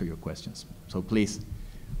answer your questions. So please,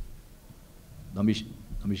 don't be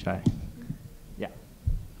shy. Yeah.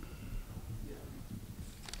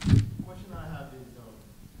 Question I have is,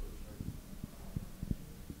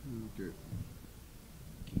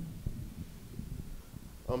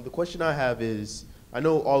 the question I have is, I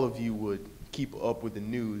know all of you would keep up with the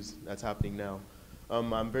news that's happening now.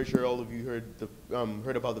 I'm very sure all of you heard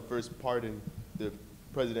about the first pardon the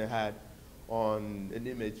president had on an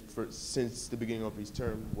image since the beginning of his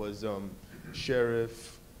term was at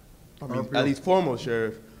least former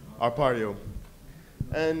Sheriff Arpaio.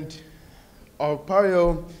 And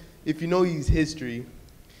Arpaio, if you know his history,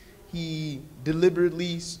 he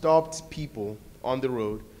deliberately stopped people on the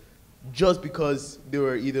road just because they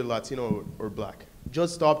were either Latino or black.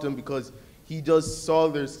 Just stopped them because he just saw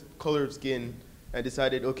their color of skin and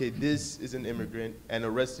decided, okay, this is an immigrant, and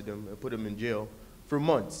arrested him and put him in jail for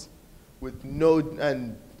months with no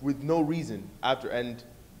reason after. And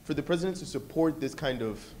for the president to support this kind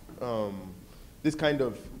of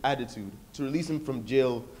attitude, to release him from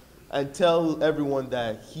jail and tell everyone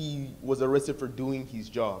that he was arrested for doing his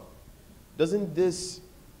job, doesn't this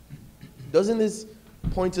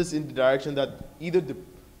point us in the direction that either the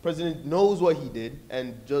president knows what he did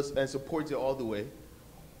and supports it all the way,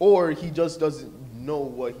 or he just doesn't know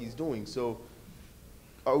what he's doing? So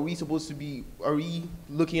are we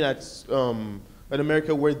looking at an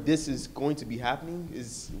America where this is going to be happening?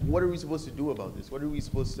 What are we supposed to do about this? What are we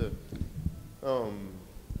supposed to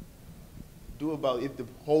do about if the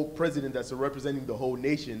whole president that's representing the whole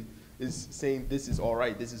nation is saying this is all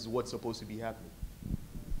right, this is what's supposed to be happening?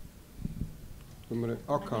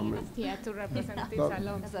 I'll comment. Yeah, to represent this Well,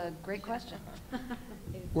 alone. That's a great question.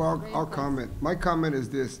 Well, I'll comment. My comment is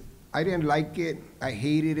this. I didn't like it. I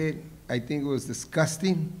hated it. I think it was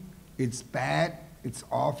disgusting. It's bad. It's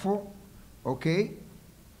awful. Okay?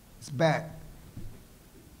 It's bad.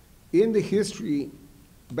 In the history,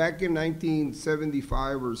 back in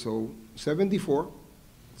 1975 or so, 74,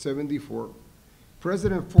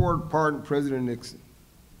 President Ford pardoned President Nixon.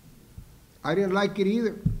 I didn't like it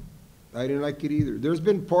either. There's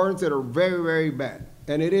been pardons that are very, very bad,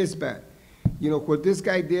 and it is bad. You know, what this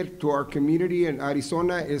guy did to our community in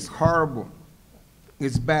Arizona is horrible.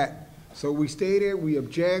 It's bad. So we stated, we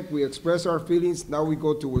object, we express our feelings, now we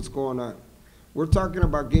go to what's going on. We're talking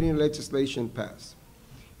about getting legislation passed.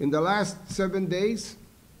 In the last 7 days,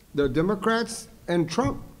 the Democrats and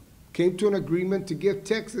Trump came to an agreement to give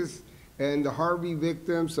Texas and the Harvey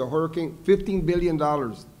victims, the hurricane, $15 billion.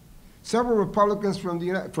 Several Republicans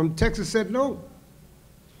from Texas said no.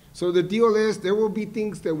 So the deal is there will be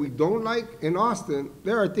things that we don't like in Austin.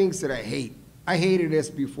 There are things that I hate. I hated this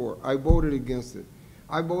before. I voted against it.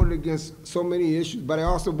 I voted against so many issues, but I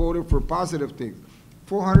also voted for positive things.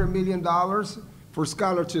 $400 million for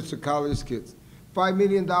scholarships to college kids. $5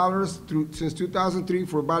 million since 2003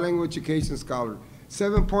 for bilingual education scholars.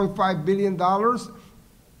 $7.5 billion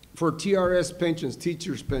for TRS pensions,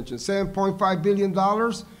 teachers' pensions. $7.5 billion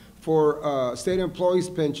for state employees'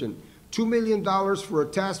 pension. $2 million for a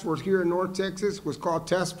task force here in North Texas, was called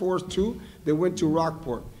Task Force 2, that went to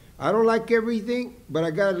Rockport. I don't like everything, but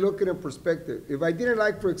I gotta look at it in perspective. If I didn't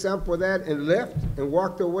like, for example, that and left and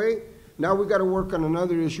walked away, now we gotta work on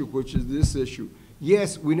another issue, which is this issue.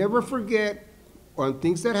 Yes, we never forget on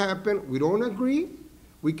things that happen. We don't agree.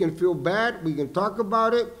 We can feel bad. We can talk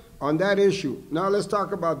about it on that issue. Now let's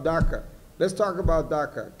talk about DACA.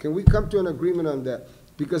 Can we come to an agreement on that?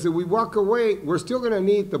 Because if we walk away, we're still going to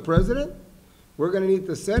need the president, we're going to need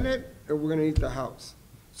the Senate, and we're going to need the House.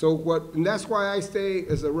 And that's why I stay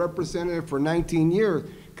as a representative for 19 years,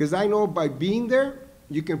 because I know by being there,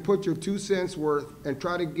 you can put your 2 cents worth and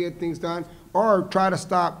try to get things done, or try to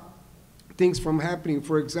stop things from happening.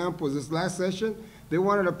 For example, this last session, they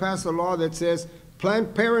wanted to pass a law that says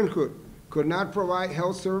Planned Parenthood could not provide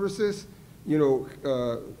health services,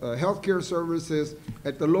 healthcare services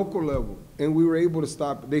at the local level, and we were able to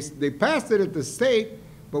stop it. They passed it at the state,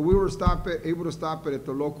 but we were able to stop it at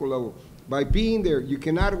the local level. By being there, you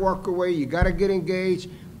cannot walk away. You got to get engaged.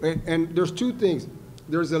 And there's 2 things.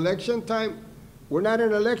 There's election time. We're not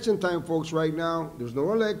in election time, folks, right now. There's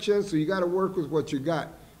no election, so you got to work with what you got.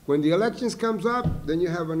 When the elections comes up, then you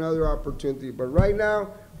have another opportunity. But right now,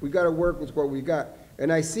 we got to work with what we got.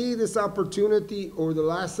 And I see this opportunity over the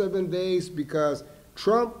last 7 days because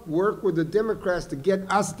Trump worked with the Democrats to get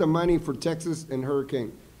us the money for Texas and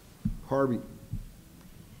Hurricane Harvey.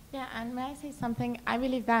 Yeah, and may I say something? We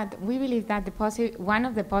believe that one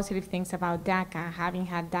of the positive things about DACA, having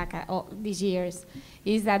had DACA all these years,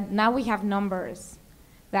 is that now we have numbers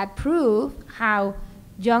that prove how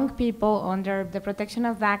young people under the protection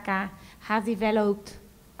of DACA have developed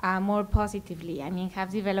more positively. Have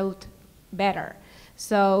developed better.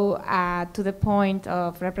 So to the point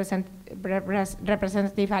of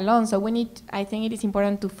Representative Alonso, I think it is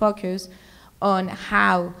important to focus on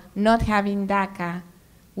how not having DACA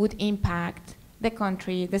would impact the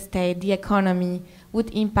country, the state, the economy, would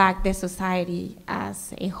impact the society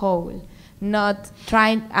as a whole. Not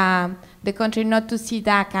trying the country not to see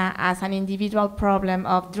DACA as an individual problem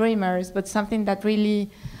of dreamers, but something that really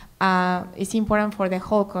is important for the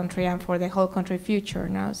whole country and for the whole country future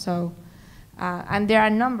now. So. And there are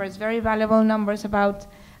numbers, very valuable numbers, about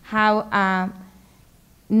how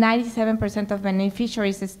 97% of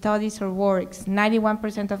beneficiaries studies or works,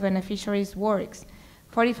 91% of beneficiaries works,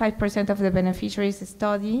 45% of the beneficiaries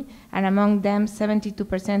study, and among them,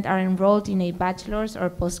 72% are enrolled in a bachelor's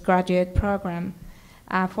or postgraduate program.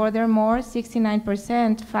 Furthermore,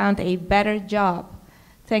 69% found a better job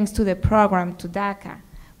thanks to the program, to DACA.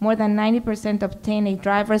 More than 90% obtained a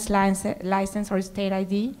driver's license or state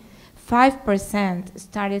ID. 5%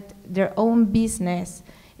 started their own business,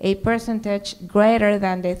 a percentage greater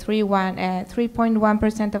than the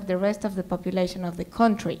 3.1% of the rest of the population of the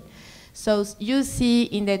country. So you see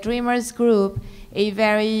in the Dreamers group a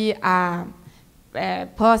very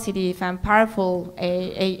positive and powerful,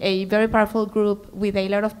 a very powerful group with a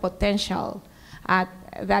lot of potential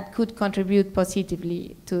that could contribute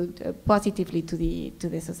positively to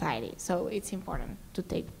the society. So it's important to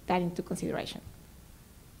take that into consideration.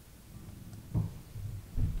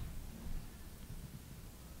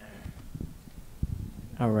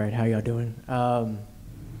 All right, how y'all doing?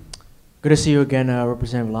 Good to see you again,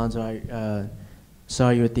 Representative Alonso. saw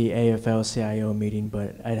you at the AFL-CIO meeting,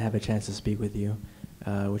 but I didn't have a chance to speak with you,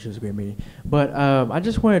 which was a great meeting. But I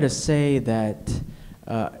just wanted to say that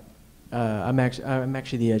I'm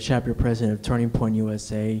actually the chapter president of Turning Point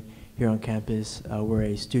USA here on campus. We're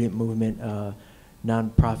a student movement,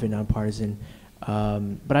 nonprofit, nonpartisan.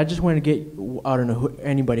 But I just wanted to get, I don't know who,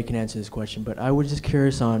 anybody can answer this question, but I was just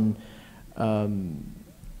curious on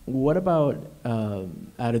what about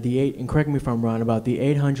out of the and correct me if I'm wrong, about the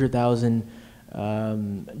 800,000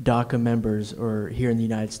 DACA members or here in the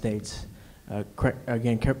United States,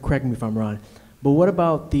 correct me if I'm wrong, but what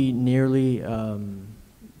about the nearly,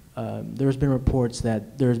 there's been reports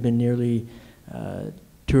that there's been nearly 2,000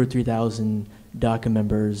 or 3,000 DACA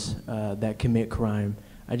members that commit crime.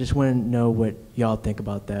 I just want to know what y'all think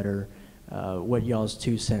about that, or what y'all's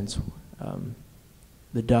 2 cents,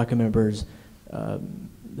 the DACA members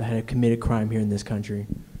that had committed crime here in this country.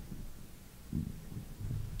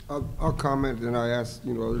 I'll comment, and I ask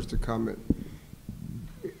others to comment.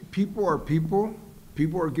 People are people.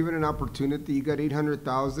 People are given an opportunity. You got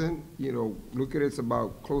 800,000. Look at it, it's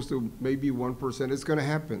about close to maybe 1%. It's going to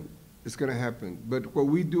happen. It's going to happen. But what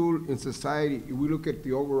we do in society, we look at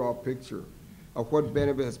the overall picture of what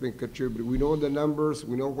benefit has been contributed. We know the numbers.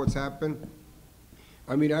 We know what's happened.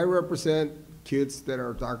 I mean, I represent kids that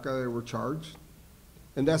are DACA that were charged,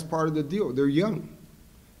 and that's part of the deal. They're young.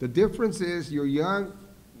 The difference is you're young,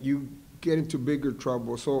 you get into bigger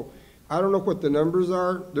trouble. So I don't know what the numbers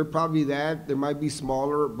are. They're probably that. They might be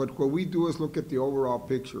smaller. But what we do is look at the overall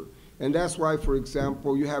picture. And that's why, for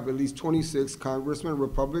example, you have at least 26 congressmen,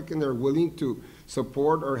 Republican, that are willing to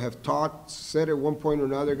support or have said at one point or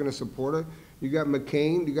another they're going to support it. You got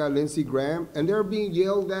McCain, you got Lindsey Graham, and they're being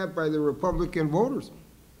yelled at by the Republican voters.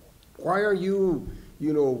 Why are you,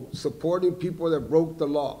 supporting people that broke the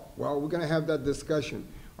law? Well, we're going to have that discussion.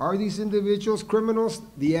 Are these individuals criminals?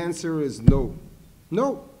 The answer is no.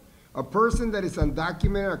 No. A person that is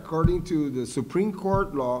undocumented, according to the Supreme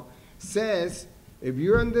Court law, says if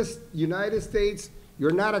you're in this United States,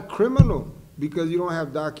 you're not a criminal because you don't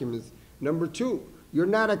have documents. Number 2, you're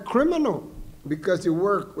not a criminal because you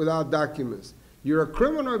work without documents. You're a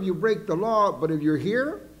criminal if you break the law, but if you're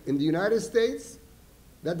here in the United States,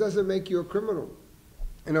 that doesn't make you a criminal.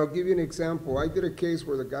 And I'll give you an example. I did a case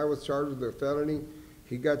where the guy was charged with a felony.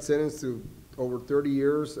 He got sentenced to over 30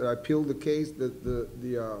 years. I appealed the case. The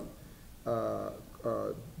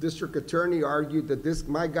district attorney argued that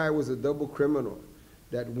my guy was a double criminal.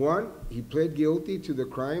 That 1, he pled guilty to the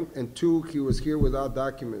crime, and 2, he was here without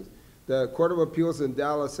documents. The Court of Appeals in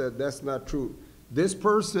Dallas said that's not true. This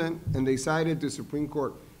person, and they cited the Supreme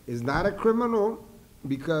Court, is not a criminal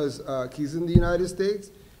because he's in the United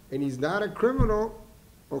States, and he's not a criminal,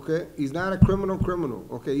 okay? He's not a criminal,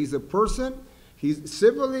 okay? He's a person. He's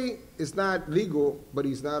civilly, it's not legal, but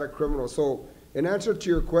he's not a criminal. So in answer to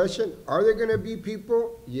your question, are there going to be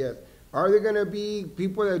people? Yes. Are there going to be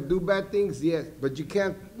people that do bad things? Yes. But you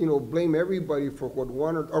can't, blame everybody for what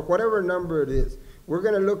one or whatever number it is. We're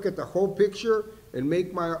going to look at the whole picture and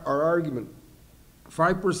make our argument.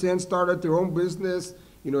 5% started their own business,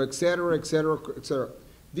 et cetera, et cetera, et cetera.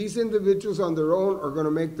 These individuals on their own are going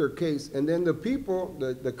to make their case. And then the people,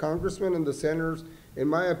 the congressmen and the senators, in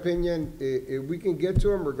my opinion, if we can get to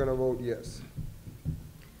them, we're going to vote yes.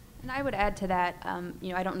 And I would add to that,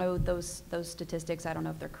 I don't know those statistics. I don't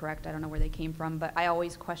know if they're correct. I don't know where they came from. But I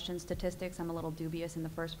always question statistics. I'm a little dubious in the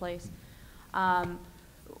first place.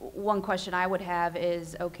 One question I would have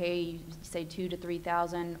is, okay, you say 2,000 to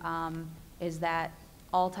 3,000. Is that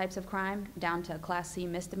all types of crime down to Class C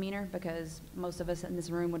misdemeanor? Because most of us in this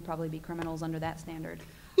room would probably be criminals under that standard.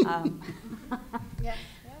 Yeah,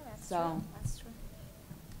 that's true. That's true.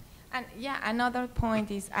 And yeah, another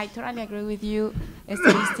point is I totally agree with you.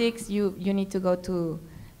 Statistics, you need to go to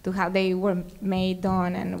how they were made,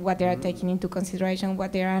 done, and what they are taking into consideration,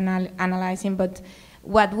 what they are analyzing. But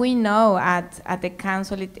what we know at the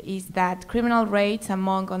council is that criminal rates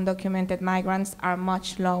among undocumented migrants are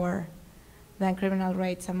much lower than criminal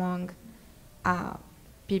rates among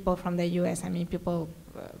people from the U.S., I mean people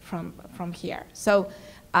from here. So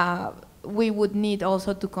we would need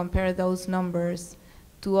also to compare those numbers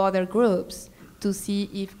to other groups to see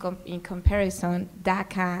if in comparison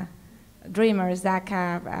DACA dreamers,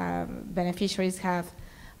 DACA beneficiaries have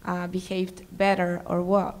behaved better or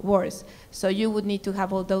worse. So you would need to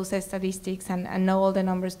have all those statistics and know all the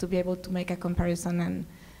numbers to be able to make a comparison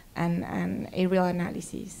and a real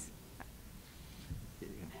analysis.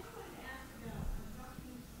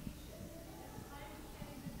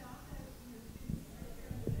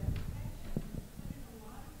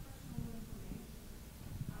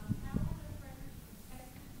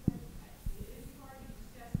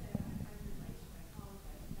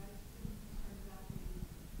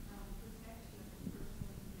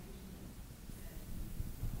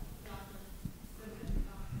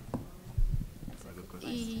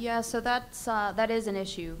 Yeah, so that is an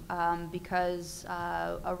issue because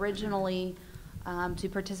originally, to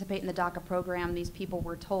participate in the DACA program, these people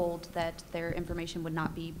were told that their information would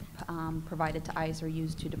not be provided to ICE or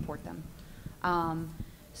used to deport them.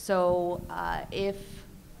 So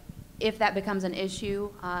if that becomes an issue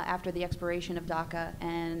after the expiration of DACA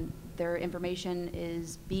and their information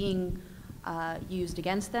is being used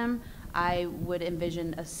against them, I would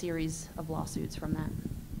envision a series of lawsuits from that.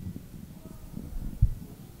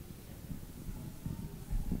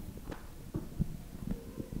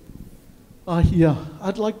 Yeah,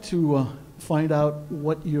 I'd like to find out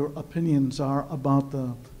what your opinions are about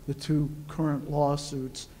the two current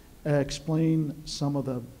lawsuits. Explain some of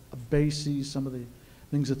the bases, some of the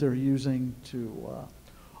things that they're using to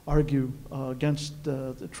argue against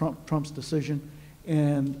Trump's decision.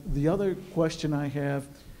 And the other question I have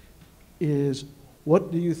is,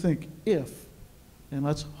 what do you think if, and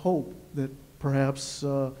let's hope that perhaps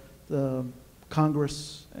the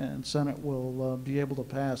Congress and Senate will be able to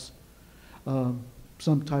pass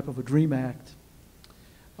some type of a DREAM Act,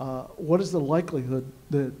 what is the likelihood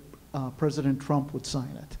that President Trump would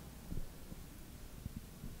sign it?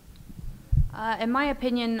 In my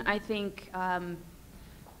opinion, I think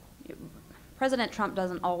President Trump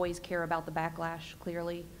doesn't always care about the backlash,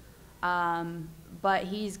 clearly, but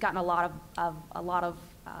he's gotten a lot of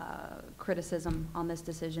criticism on this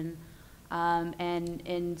decision, and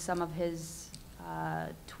in some of his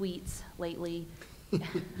tweets lately,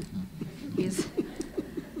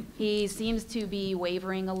 he seems to be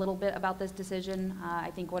wavering a little bit about this decision.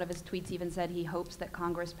 I think one of his tweets even said he hopes that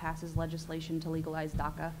Congress passes legislation to legalize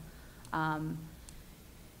DACA.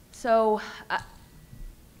 So,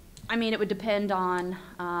 I mean, it would depend on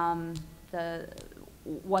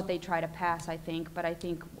what they try to pass, I think. But I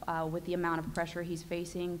think with the amount of pressure he's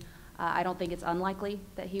facing, I don't think it's unlikely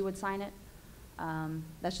that he would sign it.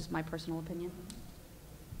 That's just my personal opinion.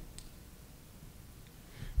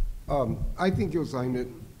 I think he'll sign it.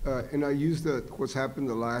 And I used what's happened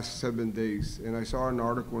the last 7 days. And I saw an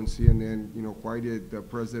article on CNN, why did the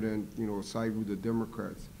president, side with the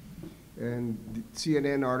Democrats? And the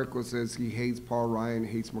CNN article says he hates Paul Ryan,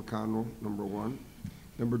 hates McConnell, number one.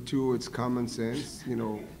 Number two, it's common sense,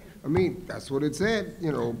 I mean, that's what it said,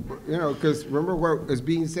 because remember what is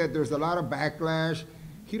being said, there's a lot of backlash.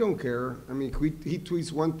 He don't care. I mean, he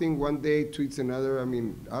tweets one thing one day, tweets another. I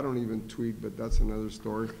mean, I don't even tweet, but that's another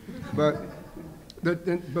story. But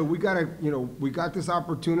we gotta, we got this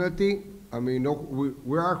opportunity. I mean,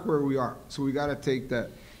 we are where we are, so we gotta take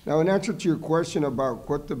that. Now, in answer to your question about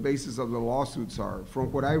what the basis of the lawsuits are, from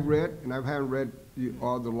what I read, and I haven't read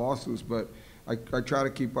all the lawsuits, but I try to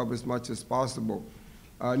keep up as much as possible.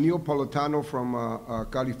 Neil Politano from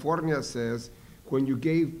California says, when you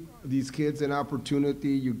gave these kids an opportunity,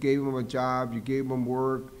 you gave them a job, you gave them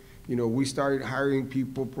work, we started hiring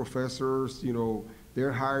people, professors,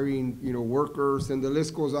 they're hiring, workers, and the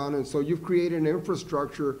list goes on. And so you've created an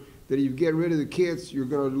infrastructure that if you get rid of the kids, you're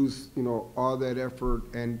going to lose, all that effort.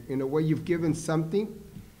 And in a way, you've given something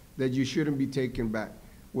that you shouldn't be taken back.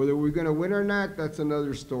 Whether we're going to win or not, that's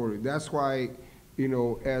another story. That's why,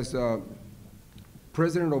 as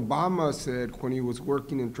President Obama said when he was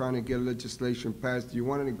working and trying to get legislation passed, do you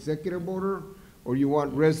want an executive order or you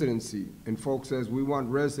want residency? And folks says, we want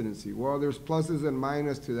residency. Well, there's pluses and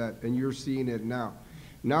minuses to that, and you're seeing it now.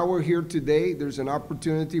 Now we're here today. There's an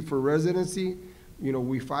opportunity for residency.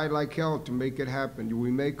 We fight like hell to make it happen.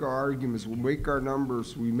 We make our arguments, we make our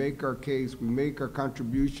numbers, we make our case, we make our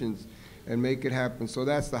contributions, and make it happen. So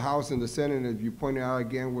that's the House and the Senate, as you pointed out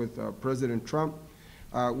again with President Trump.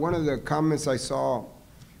 One of the comments I saw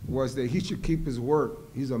was that he should keep his word.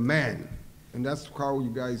 He's a man, and that's how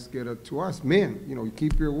you guys get it to us, men. You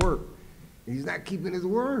keep your word. He's not keeping his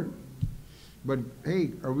word. But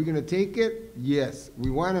hey, are we going to take it? Yes.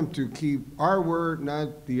 We want him to keep our word,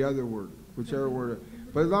 not the other word, whichever word.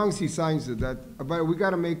 But as long as he signs it, but we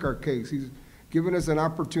got to make our case. He's given us an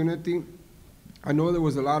opportunity. I know there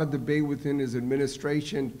was a lot of debate within his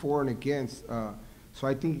administration for and against. So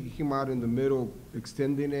I think he came out in the middle,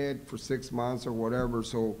 extending it for 6 months or whatever.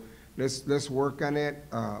 So let's work on it,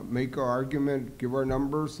 make our argument, give our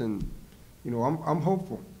numbers, and I'm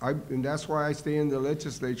hopeful. And that's why I stay in the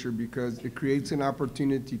legislature, because it creates an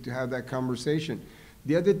opportunity to have that conversation.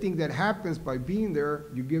 The other thing that happens by being there,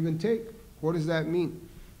 you give and take. What does that mean?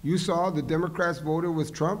 You saw the Democrats voted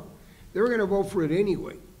with Trump. They were going to vote for it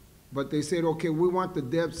anyway, but they said, okay, we want the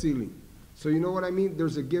debt ceiling. So you know what I mean?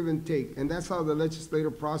 There's a give and take, and that's how the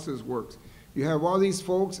legislative process works. You have all these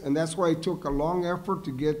folks, and that's why it took a long effort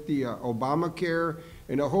to get the Obamacare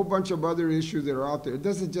and a whole bunch of other issues that are out there. It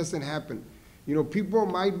doesn't just happen. You know, people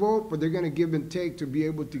might vote, but they're going to give and take to be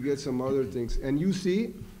able to get some other things. And you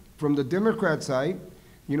see, from the Democrat side,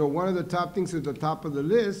 you know, one of the top things at the top of the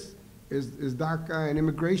list is DACA and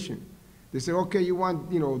immigration. They say, okay, you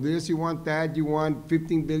want, you know, this, you want that, you want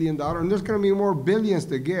 $15 billion, and there's going to be more billions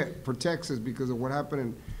to get for Texas because of what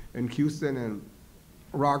happened in Houston and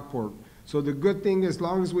Rockport. So the good thing is, as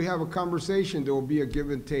long as we have a conversation, there will be a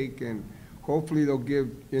give and take, and hopefully they'll give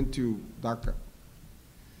into DACA.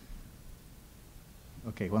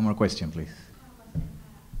 Okay, one more question, please.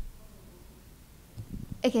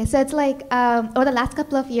 Okay, so it's like over the last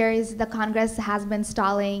couple of years, the Congress has been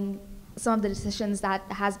stalling some of the decisions that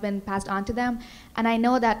has been passed on to them. And I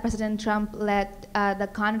know that President Trump let the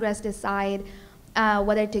Congress decide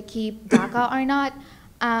whether to keep DACA or not.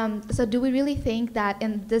 So do we really think that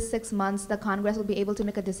in this 6 months, the Congress will be able to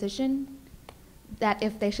make a decision that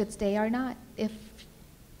if they should stay or not?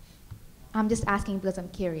 I'm just asking because I'm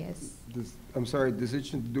curious. I'm sorry,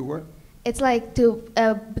 decision to do what? It's like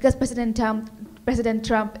because President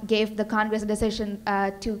Trump gave the Congress a decision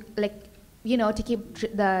to, like, you know, to keep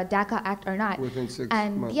the DACA Act or not. Within 6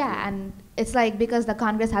 months. Yeah, and it's like because the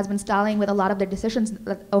Congress has been stalling with a lot of their decisions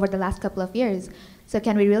over the last couple of years. So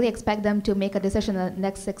can we really expect them to make a decision in the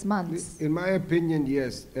next 6 months? In my opinion,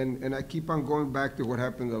 yes. And I keep on going back to what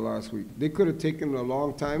happened the last week. They could have taken a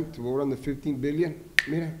long time to vote on the $15 billion.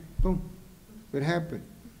 Mira, boom. It happened.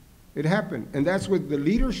 It happened. And that's with the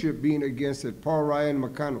leadership being against it, Paul Ryan,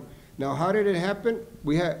 McConnell. Now, how did it happen?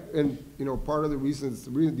 We had, and you know, part of the reasons,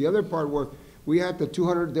 the other part was we had the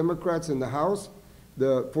 200 Democrats in the House,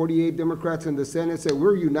 the 48 Democrats in the Senate said,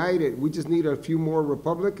 we're united. We just need a few more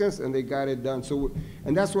Republicans, and they got it done. So,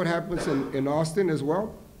 and that's what happens in Austin as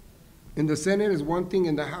well. In the Senate is one thing,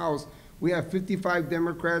 in the House, we have 55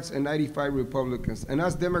 Democrats and 95 Republicans. And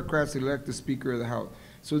us Democrats elect the Speaker of the House.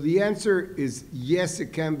 So the answer is yes,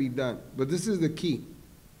 it can be done. But this is the key.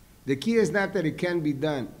 The key is not that it can be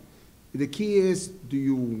done. The key is, do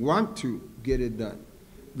you want to get it done?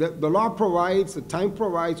 The law provides, the time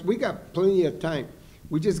provides, we got plenty of time.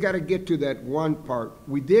 We just got to get to that one part.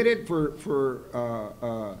 We did it for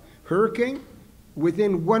hurricane.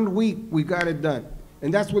 Within 1 week, we got it done.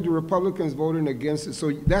 And that's what the Republicans voted against it.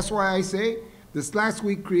 So that's why I say this last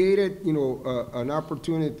week created, you know, an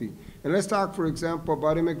opportunity. And let's talk, for example,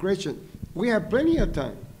 about immigration. We have plenty of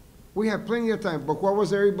time. We have plenty of time. But what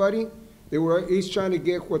was everybody? They were each trying to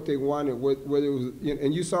get what they wanted, whether it was,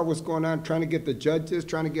 and you saw what's going on, trying to get the judges,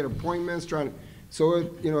 trying to get appointments, so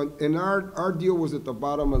it, you know, and our deal was at the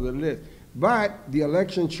bottom of the list. But the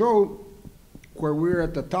election showed where we're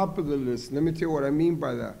at the top of the list. Let me tell you what I mean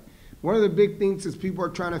by that. One of the big things is people are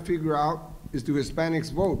trying to figure out is, do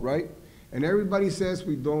Hispanics vote, right? And everybody says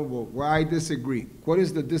we don't vote. Well, I disagree. What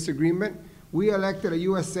is the disagreement? We elected a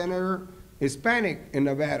U.S. Senator Hispanic in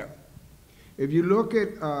Nevada. If you look at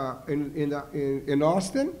in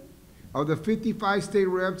Austin, of the 55 state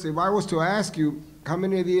reps, if I was to ask you how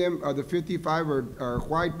many of them of the 55 are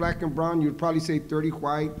white, black, and brown, you'd probably say 30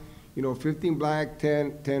 white, you know, 15 black,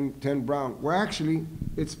 10 brown. Well, actually,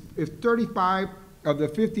 it's 35 of the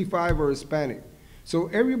 55 are Hispanic. So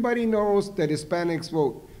everybody knows that Hispanics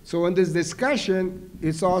vote. So in this discussion,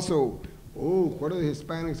 it's also, oh, what are the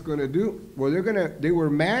Hispanics going to do? Well, they were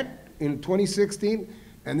mad in 2016,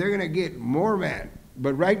 and they're going to get more mad.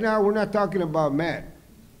 But right now, we're not talking about mad.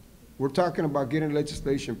 We're talking about getting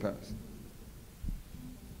legislation passed.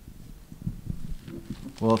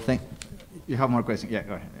 Well, you have more questions? Yeah,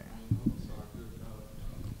 go ahead.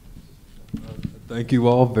 Thank you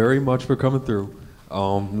all very much for coming through.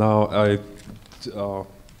 Now, I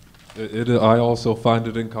also find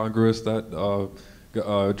it incongruous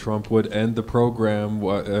that Trump would end the program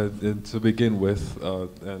to begin with,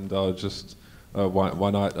 and just why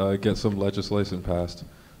not get some legislation passed?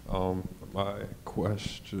 My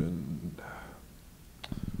question.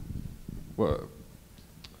 Well,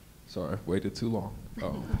 sorry, waited too long.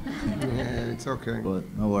 Oh. Yeah, it's okay. Well,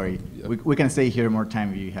 no worry. Yeah. We can stay here more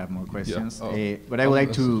time if you have more questions. Yeah. Oh. But I would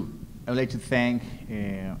like to thank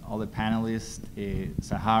all the panelists,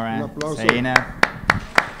 Sahara, Zainab,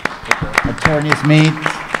 Attorney Smith,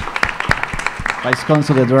 Vice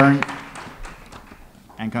Consul Edern,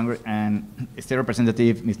 and State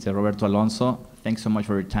Representative Mr. Roberto Alonso. Thanks so much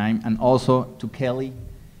for your time. And also to Kelly.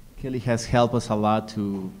 Kelly has helped us a lot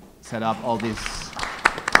to set up all this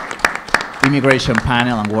immigration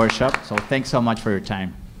panel and workshop. So thanks so much for your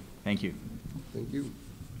time. Thank you. Thank you.